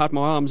point, and I had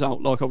my arms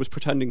out like I was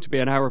pretending to be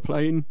an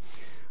aeroplane.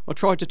 I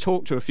tried to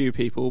talk to a few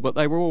people, but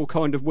they were all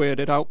kind of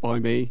weirded out by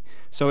me,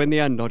 so in the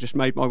end I just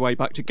made my way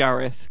back to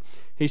Gareth.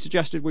 He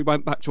suggested we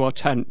went back to our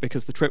tent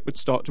because the trip would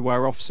start to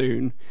wear off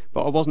soon,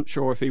 but I wasn't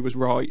sure if he was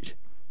right.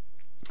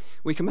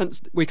 We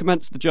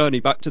commenced the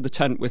journey back to the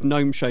tent with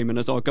Gnome Shaman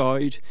as our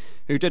guide,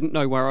 who didn't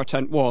know where our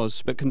tent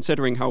was, but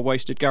considering how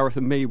wasted Gareth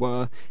and me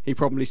were, he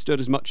probably stood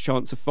as much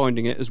chance of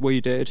finding it as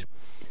we did.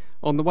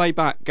 On the way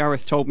back,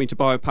 Gareth told me to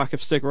buy a pack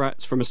of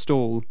cigarettes from a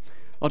stall.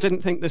 I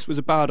didn't think this was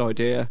a bad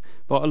idea,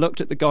 but I looked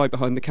at the guy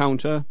behind the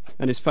counter,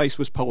 and his face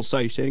was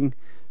pulsating,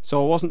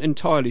 so I wasn't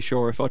entirely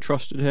sure if I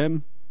trusted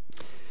him.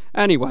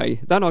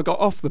 Anyway, then I got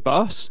off the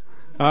bus.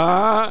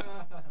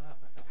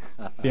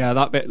 Yeah,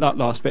 that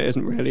last bit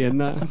isn't really in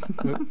there.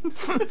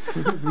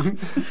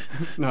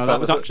 No, that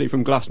was actually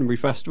from Glastonbury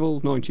Festival,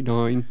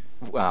 99.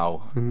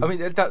 Wow. I mean,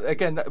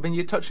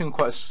 you're touching on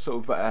quite a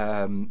sort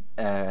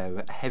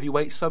of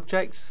heavyweight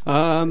subject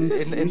in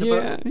the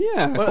book.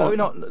 Yeah. Well, I mean,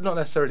 not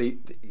necessarily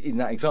in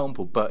that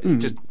example, but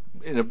just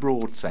in a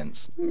broad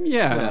sense.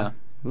 Yeah.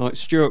 Like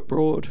Stuart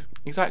Broad.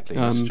 Exactly.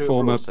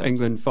 Former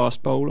England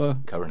fast bowler.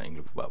 Current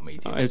England,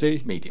 medium. Is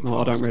he? Medium. Well,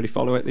 I don't really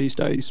follow it these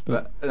days,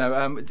 but no.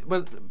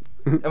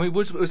 I mean,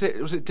 was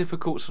it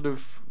difficult, sort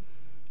of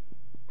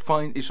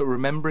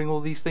remembering all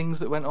these things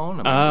that went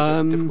on? I mean,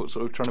 was it difficult,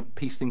 sort of trying to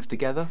piece things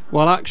together?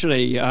 Well,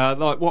 actually,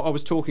 like what I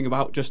was talking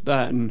about just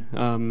then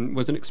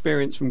was an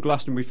experience from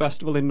Glastonbury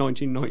Festival in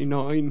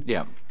 1999.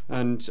 Yeah,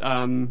 and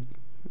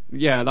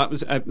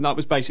that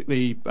was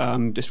basically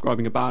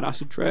describing a bad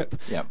acid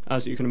trip,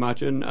 as you can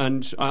imagine.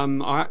 And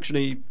I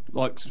actually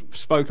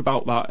spoke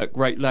about that at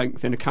great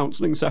length in a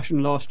counselling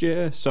session last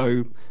year.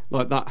 So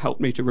that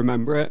helped me to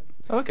remember it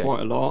quite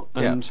a lot.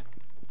 And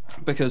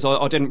because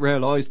I didn't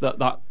realise that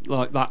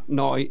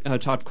night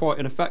had quite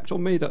an effect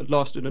on me that had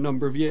lasted a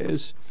number of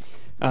years.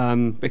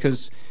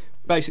 Because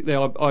basically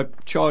I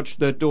charged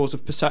the doors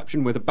of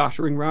perception with a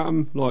battering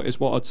ram, is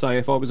what I'd say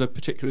if I was a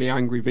particularly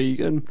angry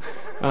vegan.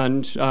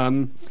 And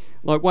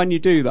when you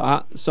do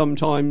that,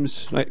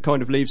 sometimes it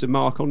kind of leaves a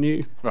mark on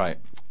you. Right.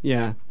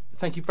 Yeah.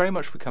 Thank you very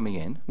much for coming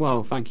in.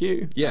 Well, thank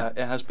you. Yeah,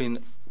 it has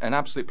been an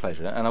absolute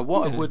pleasure. And I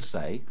would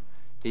say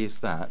is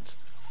that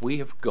we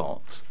have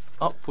got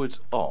upwards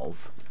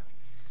of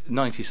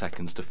 90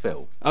 seconds to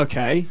fill.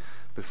 Okay.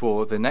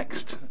 Before the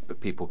next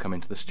people come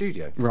into the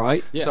studio.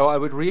 Right. Yes. So I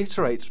would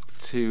reiterate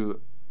to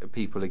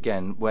people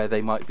again where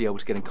they might be able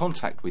to get in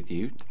contact with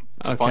you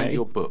to find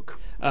your book.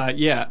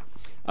 Yeah.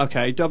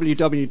 Okay,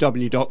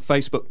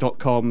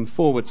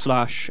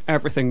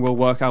 www.facebook.com/everything will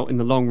work out in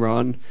the long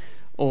run,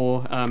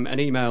 or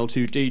an email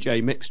to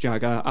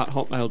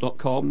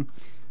djmixjagger@hotmail.com.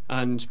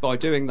 And by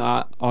doing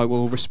that, I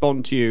will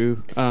respond to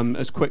you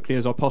as quickly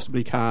as I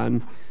possibly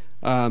can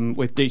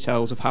with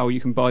details of how you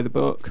can buy the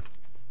book.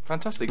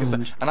 Fantastic.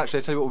 And actually,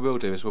 I'll tell you what we will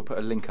do is we'll put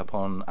a link up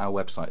on our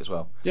website as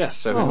well. Yes.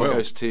 So everyone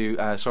goes to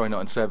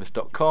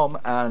sorrynotinservice.com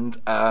and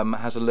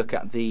has a look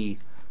at the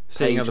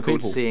Seeing page Other called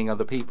People. Seeing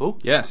Other People.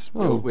 Yes.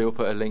 We will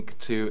put a link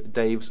to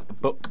Dave's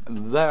book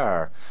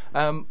there.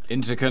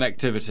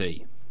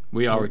 Interconnectivity.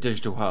 We are a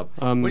digital hub.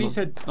 When you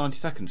said 90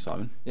 seconds,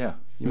 Simon, Yeah.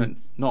 you meant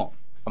not.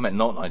 I meant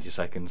not 90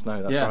 seconds.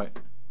 No, that's Yeah. right.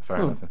 Fair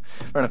enough.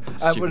 Fair enough.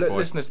 Stupid Well, boy.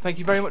 listeners, thank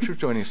you very much for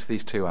joining us for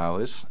these 2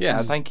 hours.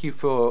 Yes. Thank you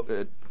for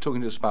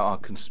talking to us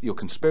about your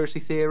conspiracy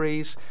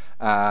theories.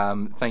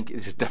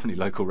 This is definitely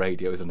local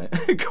radio, isn't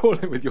it? Call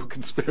in with your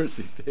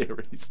conspiracy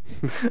theories.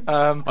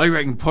 I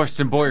reckon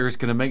Preston Boyer is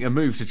going to make a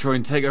move to try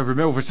and take over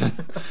Milverton.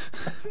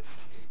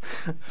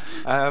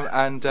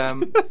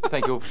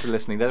 Thank you all for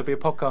listening. There'll be a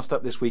podcast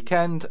up this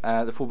weekend,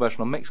 the full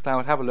version on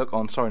Mixcloud. Have a look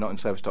on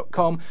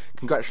sorrynotinservice.com.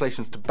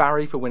 Congratulations to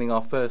Barry for winning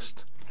our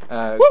first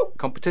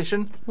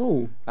competition.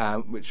 Oh.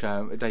 Which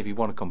Davey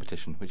won a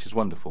competition, which is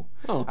wonderful.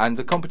 Oh. And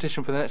the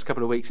competition for the next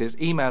couple of weeks is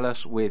email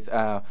us with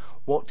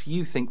what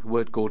you think the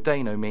word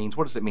Gordano means.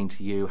 What does it mean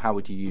to you? How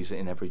would you use it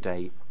in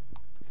everyday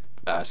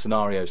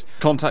scenarios?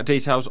 Contact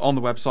details on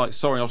the website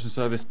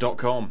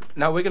sorrynotinservice.com.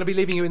 Now we're going to be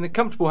leaving you in the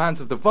comfortable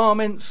hands of the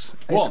varmints.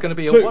 It's One, going to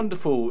be two. a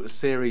wonderful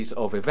series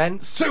of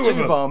events. Two of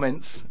them.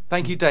 varmints.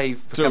 Thank you, Dave,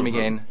 for Two of coming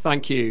them. in.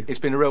 Thank you. It's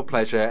been a real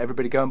pleasure.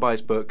 Everybody go and buy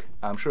his book.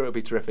 I'm sure it'll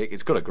be terrific.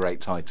 It's got a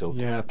great title.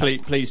 Yeah,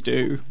 please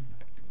do.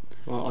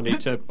 Well,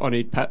 I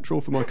need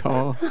petrol for my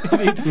car. You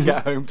need to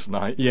get home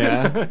tonight.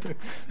 Yeah.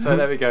 So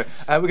there we go.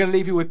 We're going to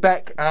leave you with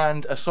Beck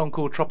and a song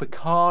called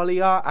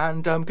Tropicalia,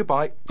 and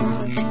goodbye.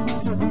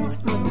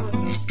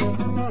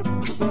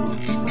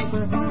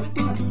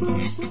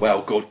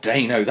 Well,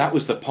 Gordano, that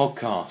was the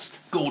podcast.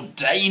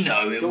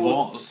 Gordano it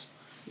was.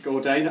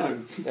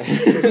 Gordano.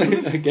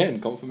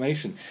 Again,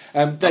 confirmation.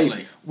 Dave,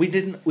 Lovely. we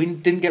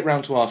didn't get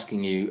round to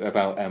asking you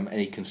about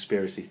any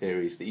conspiracy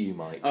theories that you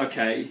might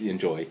Okay.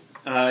 enjoy.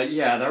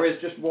 Yeah, there is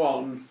just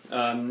one,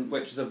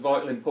 which is of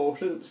vital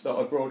importance that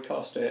I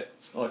broadcast it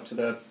to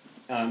the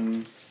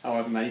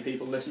however many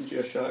people listen to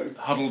your show.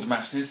 Huddled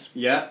masses.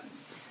 Yeah.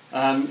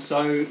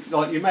 So,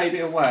 you may be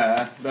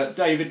aware that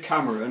David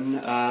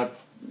Cameron,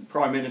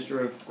 Prime Minister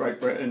of Great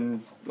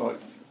Britain,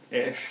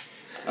 ish,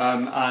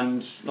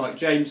 and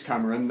James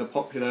Cameron, the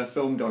popular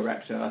film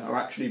director, are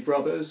actually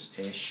brothers.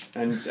 Ish.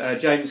 And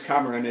James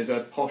Cameron is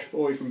a posh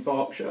boy from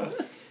Berkshire.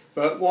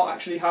 But what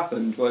actually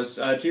happened was,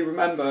 do you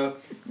remember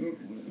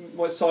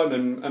what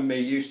Simon and me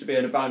used to be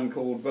in a band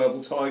called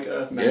Verbal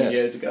Tiger many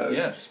years ago?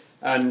 Yes.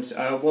 And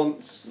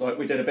once,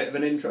 we did a bit of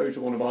an intro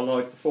to one of our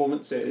live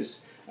performances,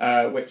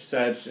 which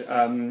said,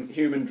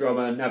 "Human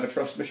drummer, never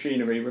trust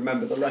machinery.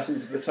 Remember the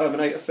lessons of the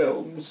Terminator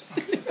films."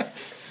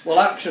 Well,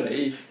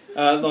 actually,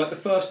 the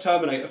first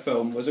Terminator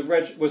film was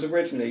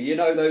originally,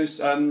 those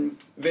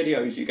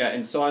videos you get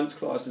in science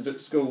classes at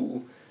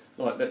school,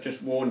 that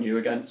just warn you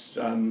against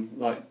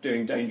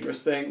doing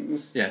dangerous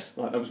things. Yes.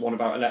 There was one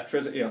about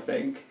electricity, I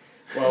think.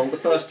 Well, the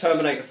first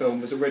Terminator film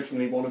was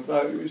originally one of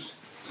those.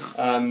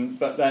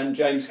 But then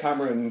James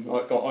Cameron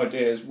got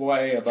ideas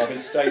way above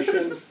his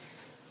station,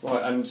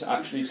 and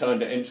actually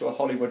turned it into a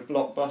Hollywood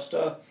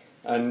blockbuster,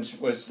 and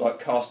was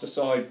cast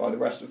aside by the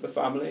rest of the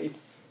family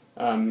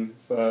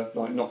for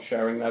not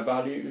sharing their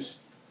values.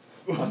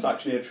 That's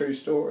actually a true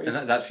story.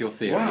 And that's your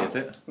theory, Wow. is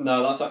it?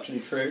 No, that's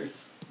actually true.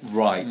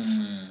 Right.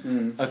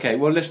 Okay.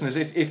 Well, listeners,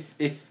 if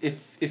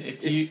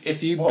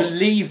you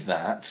believe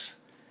that,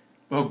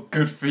 Well,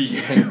 good for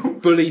you.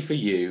 bully for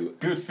you,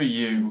 Good for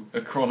you.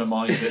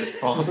 Economise it as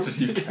fast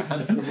as you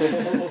can.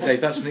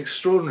 Dave. That's an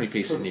extraordinary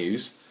piece of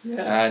news,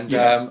 Yeah. and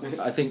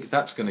I think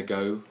that's going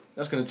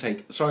to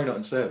take. Sorry, not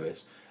in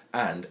service,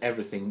 and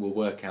everything will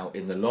work out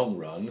in the long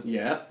run.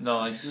 Yeah.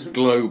 Nice.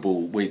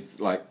 Global with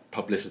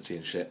publicity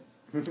and shit.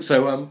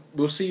 So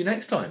we'll see you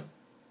next time.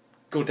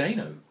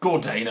 Gordano.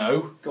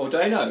 Gordano.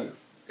 Gordano.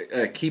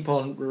 Keep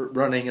on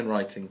running and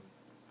writing.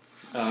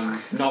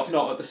 Not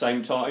at the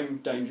same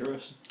time.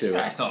 Dangerous. Do it.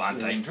 That's not that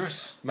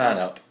dangerous. Man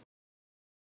up.